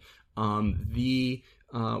question. One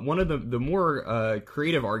of the more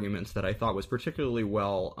creative arguments that I thought was particularly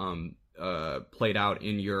well played out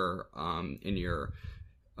in your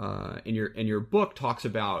book talks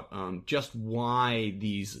about just why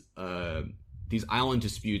these island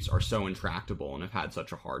disputes are so intractable and have had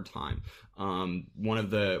such a hard time. One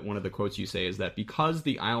of the quotes you say is that because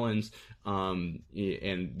the islands and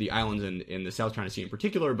the islands in the South China Sea in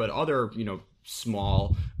particular, but other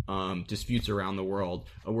small disputes around the world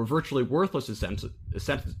were virtually worthless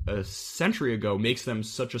a century ago, makes them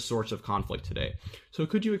such a source of conflict today. So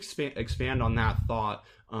could you expand on that thought?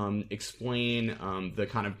 Explain the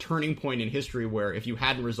kind of turning point in history where if you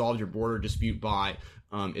hadn't resolved your border dispute by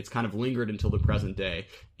it's kind of lingered until the present day,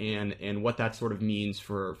 and what that sort of means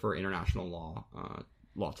for international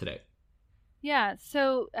law today. Yeah.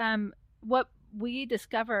 So what we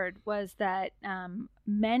discovered was that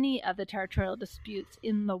many of the territorial disputes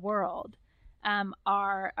in the world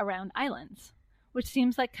are around islands, which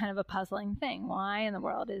seems like kind of a puzzling thing. Why in the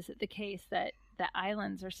world is it the case that the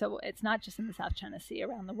islands are so? It's not just in the South China Sea,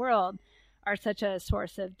 around the world, are such a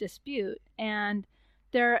source of dispute, and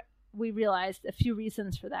we realized a few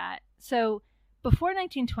reasons for that. So before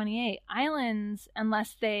 1928, islands,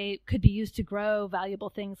 unless they could be used to grow valuable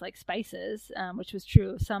things like spices, which was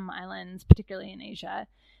true of some islands, particularly in Asia,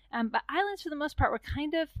 but islands for the most part were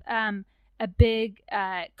kind of a big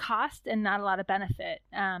cost and not a lot of benefit.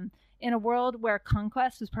 In a world where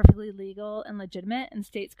conquest was perfectly legal and legitimate and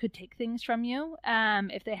states could take things from you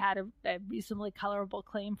if they had a reasonably colorable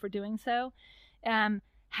claim for doing so,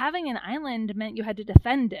 having an island meant you had to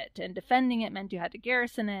defend it, and defending it meant you had to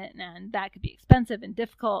garrison it, and that could be expensive and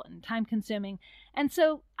difficult and time-consuming. And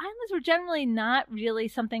so islands were generally not really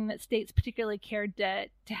something that states particularly cared to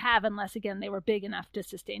have unless, again, they were big enough to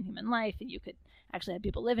sustain human life and you could actually have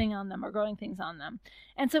people living on them or growing things on them.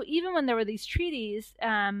 And so even when there were these treaties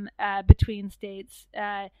between states,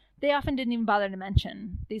 they often didn't even bother to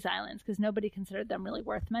mention these islands because nobody considered them really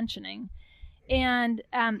worth mentioning. And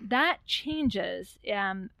that changes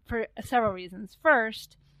for several reasons.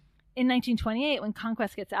 First, in 1928, when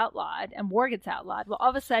conquest gets outlawed and war gets outlawed, well,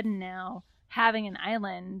 all of a sudden now having an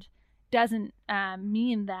island doesn't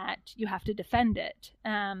mean that you have to defend it.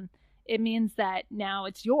 It means that now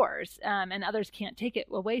it's yours and others can't take it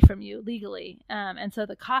away from you legally. And so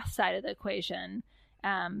the cost side of the equation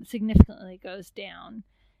significantly goes down.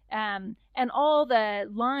 And all the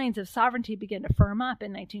lines of sovereignty begin to firm up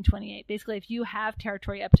in 1928. Basically, if you have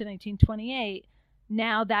territory up to 1928,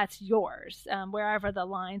 now that's yours. Wherever the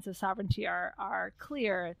lines of sovereignty are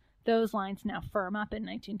clear, those lines now firm up in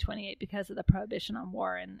 1928 because of the prohibition on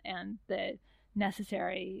war and the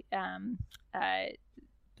necessary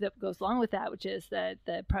that goes along with that, which is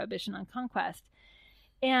the prohibition on conquest.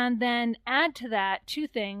 And then add to that two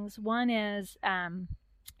things. One is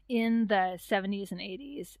in the 70s and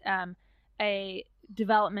 80s, a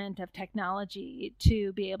development of technology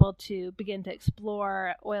to be able to begin to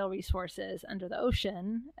explore oil resources under the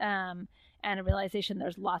ocean, and a realization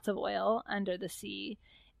there's lots of oil under the sea,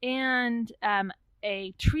 and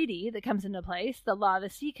a treaty that comes into place, the Law of the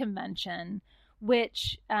Sea Convention,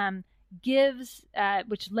 which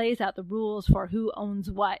which lays out the rules for who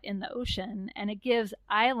owns what in the ocean, and it gives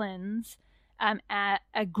islands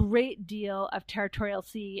a great deal of territorial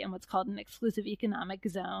sea in what's called an exclusive economic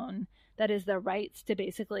zone. That is the rights to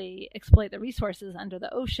basically exploit the resources under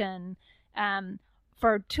the ocean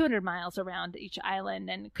for 200 miles around each island,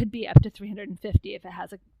 and it could be up to 350 if it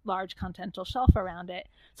has a large continental shelf around it.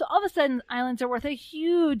 So all of a sudden, islands are worth a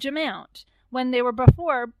huge amount when they were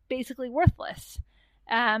before basically worthless.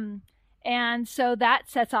 And so that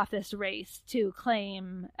sets off this race to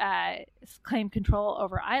claim control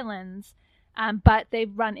over islands. But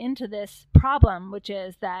they've run into this problem, which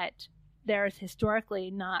is that there's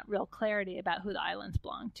historically not real clarity about who the islands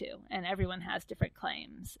belong to, and everyone has different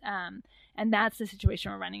claims. And that's the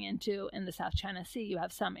situation we're running into in the South China Sea. You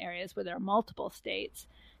have some areas where there are multiple states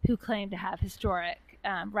who claim to have historic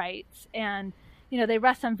rights, and they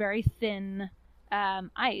rest on very thin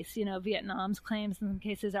ice. Vietnam's claims in some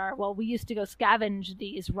cases are, well, we used to go scavenge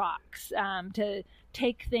these rocks to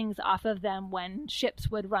take things off of them when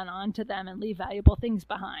ships would run onto them and leave valuable things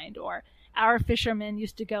behind, or our fishermen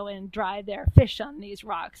used to go and dry their fish on these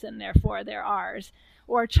rocks and therefore they're ours.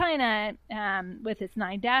 Or China, with its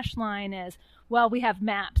 9-dash line, is, well, we have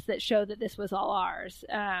maps that show that this was all ours.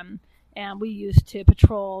 And we used to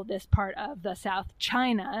patrol this part of the South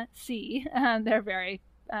China Sea. They're very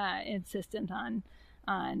insistent on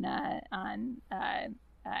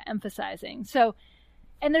emphasizing. So,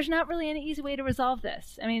 and there's not really any easy way to resolve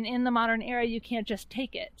this. I mean, in the modern era, you can't just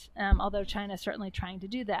take it, although China is certainly trying to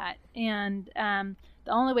do that. And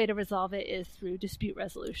the only way to resolve it is through dispute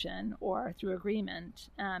resolution or through agreement.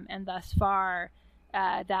 And thus far,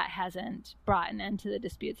 that hasn't brought an end to the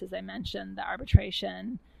disputes. As I mentioned, the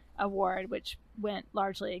arbitration award, which went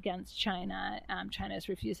largely against China, China is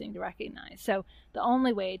refusing to recognize. So the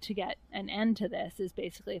only way to get an end to this is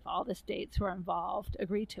basically if all the states who are involved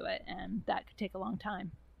agree to it, and that could take a long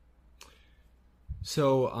time.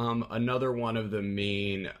 So another one of the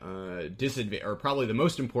main disadvantage, or probably the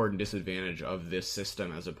most important disadvantage of this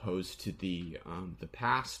system as opposed to the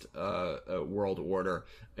past world order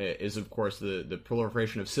is, of course, the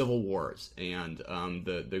proliferation of civil wars and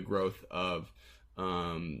the growth of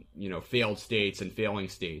failed states and failing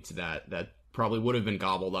states that probably would have been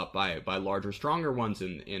gobbled up by larger, stronger ones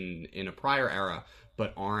in a prior era,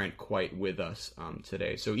 but aren't quite with us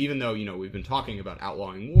today. So even though we've been talking about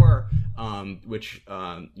outlawing war, which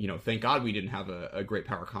thank God we didn't have a great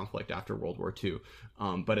power conflict after World War II,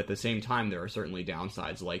 but at the same time there are certainly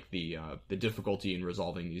downsides like the difficulty in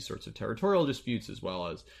resolving these sorts of territorial disputes, as well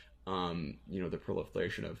as the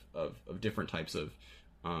proliferation of different types of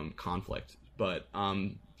conflict. But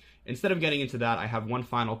instead of getting into that, I have one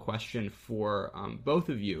final question for both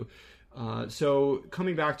of you. So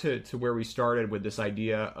coming back to where we started with this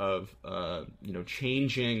idea of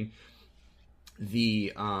changing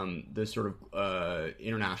the sort of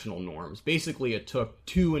international norms. Basically, it took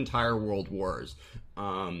 2 entire world wars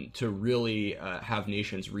to really have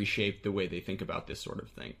nations reshape the way they think about this sort of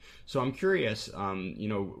thing. So I'm curious,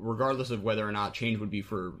 regardless of whether or not change would be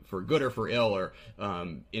for good or for ill, or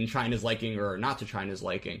in China's liking or not to China's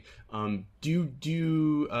liking, and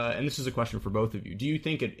this is a question for both of you, do you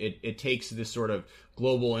think it takes this sort of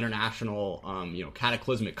global international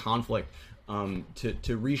cataclysmic conflict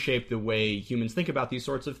to reshape the way humans think about these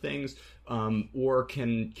sorts of things, or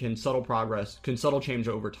can subtle change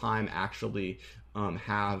over time actually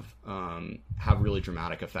have really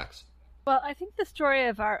dramatic effects? Well, I think the story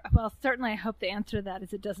of certainly I hope the answer to that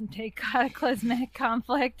is it doesn't take cataclysmic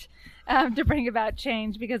conflict to bring about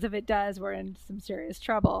change, because if it does, we're in some serious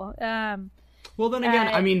trouble. Well, then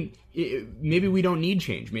again, maybe we don't need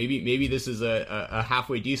change. Maybe this is a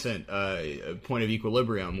halfway decent point of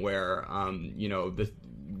equilibrium where,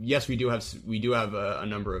 yes, we do have a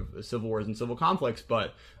number of civil wars and civil conflicts,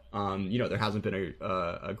 but there hasn't been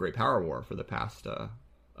a great power war for the past,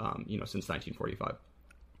 since 1945.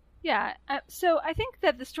 Yeah. So I think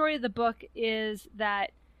that the story of the book is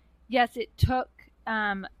that, yes, it took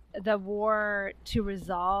the war to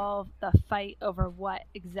resolve the fight over what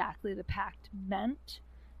exactly the pact meant.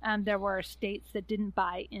 There were states that didn't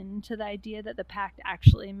buy into the idea that the pact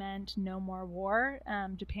actually meant no more war,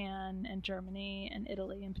 Japan and Germany and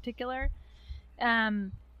Italy in particular.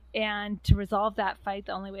 And to resolve that fight,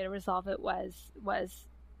 the only way to resolve it was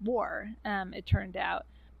war, it turned out.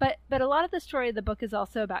 But a lot of the story of the book is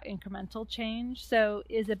also about incremental change. So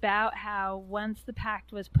is about how once the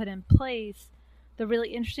pact was put in place, the really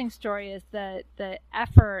interesting story is the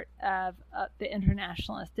effort of the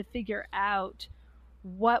internationalists to figure out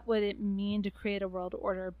what would it mean to create a world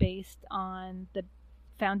order based on the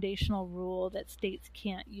foundational rule that states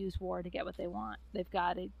can't use war to get what they want. They've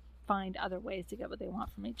got to find other ways to get what they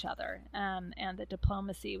want from each other. And that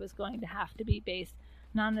diplomacy was going to have to be based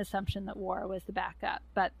not on the assumption that war was the backup,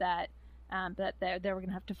 but that they were going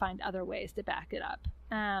to have to find other ways to back it up.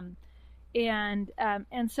 And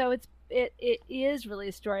so it is really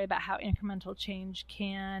a story about how incremental change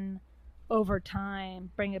can, over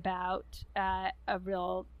time, bring about a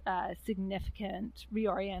real significant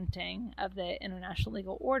reorienting of the international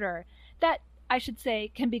legal order that, I should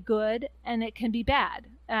say, can be good and it can be bad.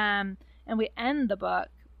 And we end the book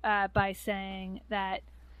by saying that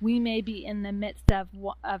we may be in the midst of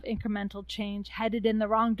incremental change headed in the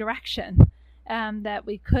wrong direction. That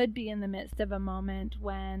we could be in the midst of a moment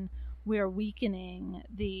when we're weakening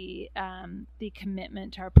the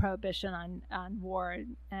commitment to our prohibition on war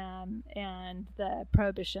and the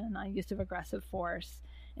prohibition on use of aggressive force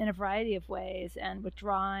in a variety of ways, and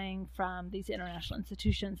withdrawing from these international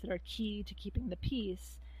institutions that are key to keeping the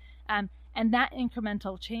peace. And that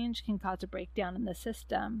incremental change can cause a breakdown in the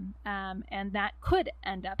system, and that could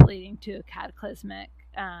end up leading to a cataclysmic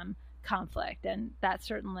conflict. And that's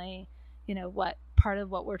certainly, what part of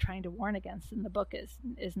what we're trying to warn against in the book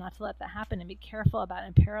is not to let that happen, and be careful about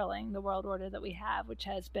imperiling the world order that we have, which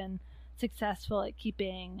has been successful at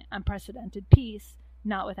keeping unprecedented peace,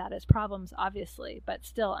 not without its problems, obviously, but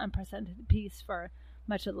still unprecedented peace for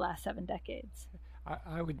much of the last 7 decades.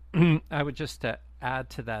 I would I would just add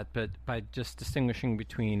to that, but by just distinguishing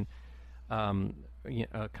between kind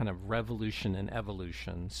of revolution and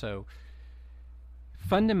evolution. So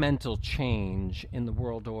fundamental change in the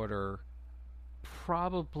world order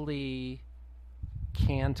probably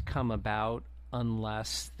can't come about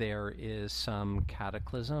unless there is some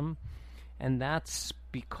cataclysm, and that's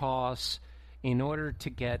because in order to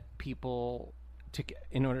get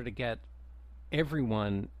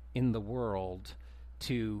everyone in the world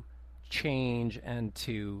to change and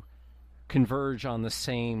to converge on the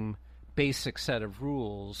same basic set of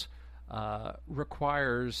rules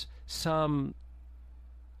requires some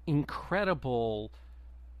incredible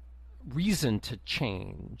reason to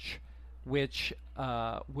change, which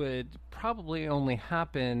would probably only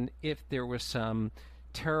happen if there was some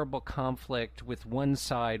terrible conflict with one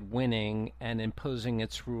side winning and imposing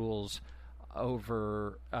its rules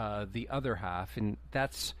over the other half. And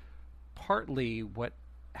that's partly what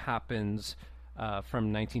happens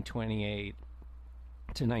from 1928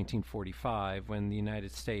 to 1945, when the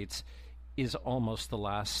United States is almost the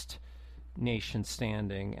last nation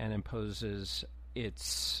standing and imposes the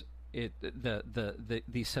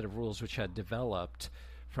set of rules which had developed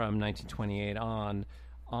from 1928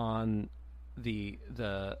 on the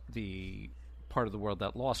part of the world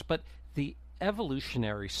that lost. But the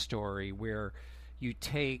evolutionary story, where you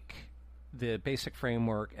take the basic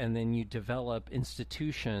framework and then you develop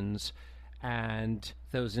institutions, and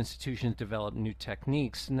those institutions develop new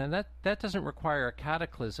techniques, and then that doesn't require a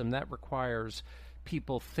cataclysm. That requires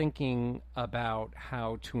people thinking about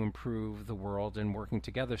how to improve the world and working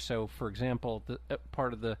together. So, for example, the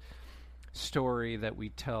part of the story that we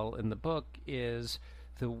tell in the book is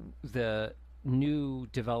the new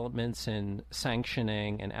developments in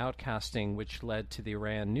sanctioning and outcasting, which led to the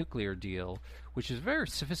Iran nuclear deal, which is a very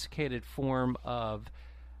sophisticated form of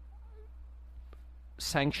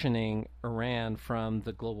sanctioning Iran from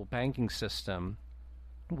the global banking system,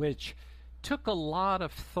 which took a lot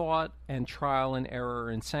of thought and trial and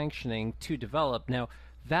error in sanctioning to develop. Now,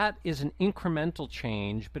 that is an incremental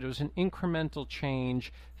change, but it was an incremental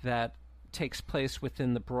change that takes place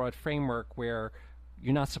within the broad framework where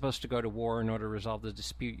you're not supposed to go to war in order to resolve the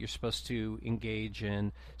dispute. You're supposed to engage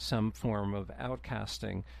in some form of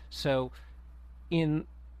outcasting. So in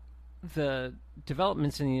the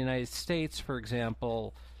developments in the United States, for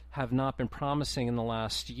example, have not been promising in the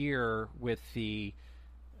last year, with the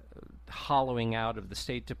hollowing out of the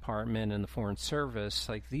State Department and the Foreign Service.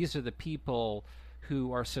 Like, these are the people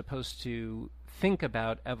who are supposed to think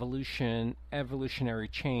about evolutionary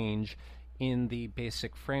change in the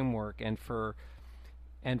basic framework, and for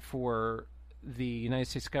the United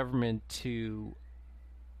States government to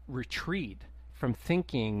retreat from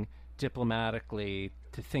thinking diplomatically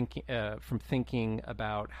to thinking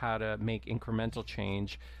about how to make incremental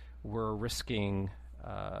change, we're risking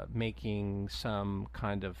making some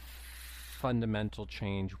kind of fundamental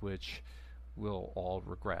change which we'll all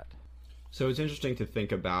regret. So it's interesting to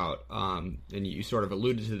think about, and you sort of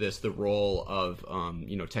alluded to this, the role of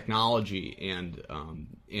technology and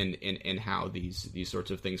in how these sorts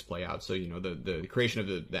of things play out. So the creation of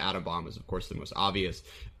the atom bomb is of course the most obvious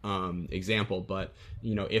example, but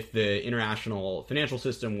if the international financial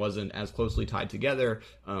system wasn't as closely tied together,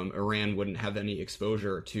 Iran wouldn't have any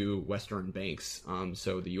exposure to Western banks,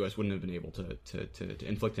 so the U.S. wouldn't have been able to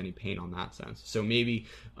inflict any pain on that sense. So maybe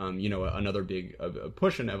another big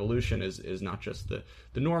push in evolution is not just the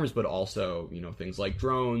norms, but also things like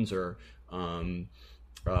drones or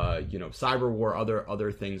cyber war,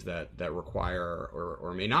 other things that require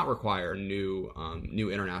or may not require new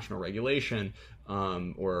international regulation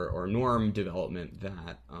or norm development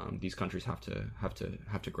that these countries have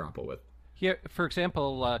to grapple with. Yeah, for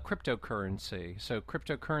example, cryptocurrency. So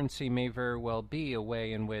cryptocurrency may very well be a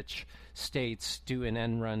way in which states do an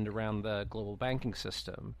end run around the global banking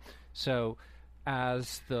system. So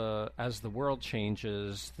as the world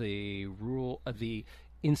changes, the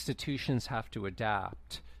institutions have to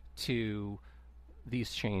adapt to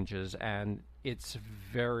these changes, and it's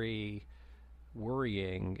very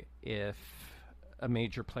worrying if a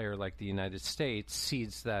major player like the United States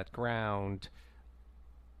cedes that ground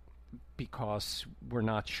because we're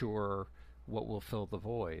not sure what will fill the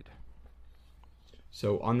void.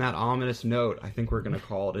 So on that ominous note, I think we're going to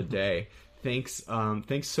call it a day. Thanks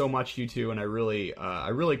so much, you two, and I really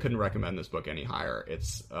couldn't recommend this book any higher.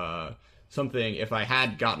 It's something, if I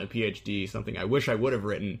had gotten a PhD, something I wish I would have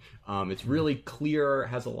written. It's really clear,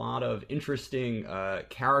 has a lot of interesting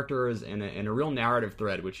characters and a real narrative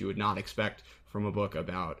thread, which you would not expect from a book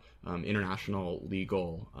about international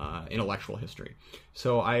legal intellectual history.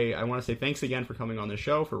 So I want to say thanks again for coming on the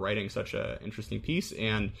show, for writing such an interesting piece,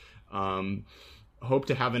 and hope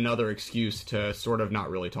to have another excuse to sort of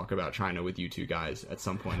not really talk about China with you two guys at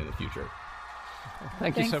some point in the future.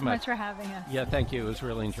 Thank you so much. Thanks so much for having us. Yeah, thank you. It was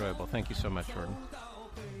really enjoyable. Thank you so much, Jordan.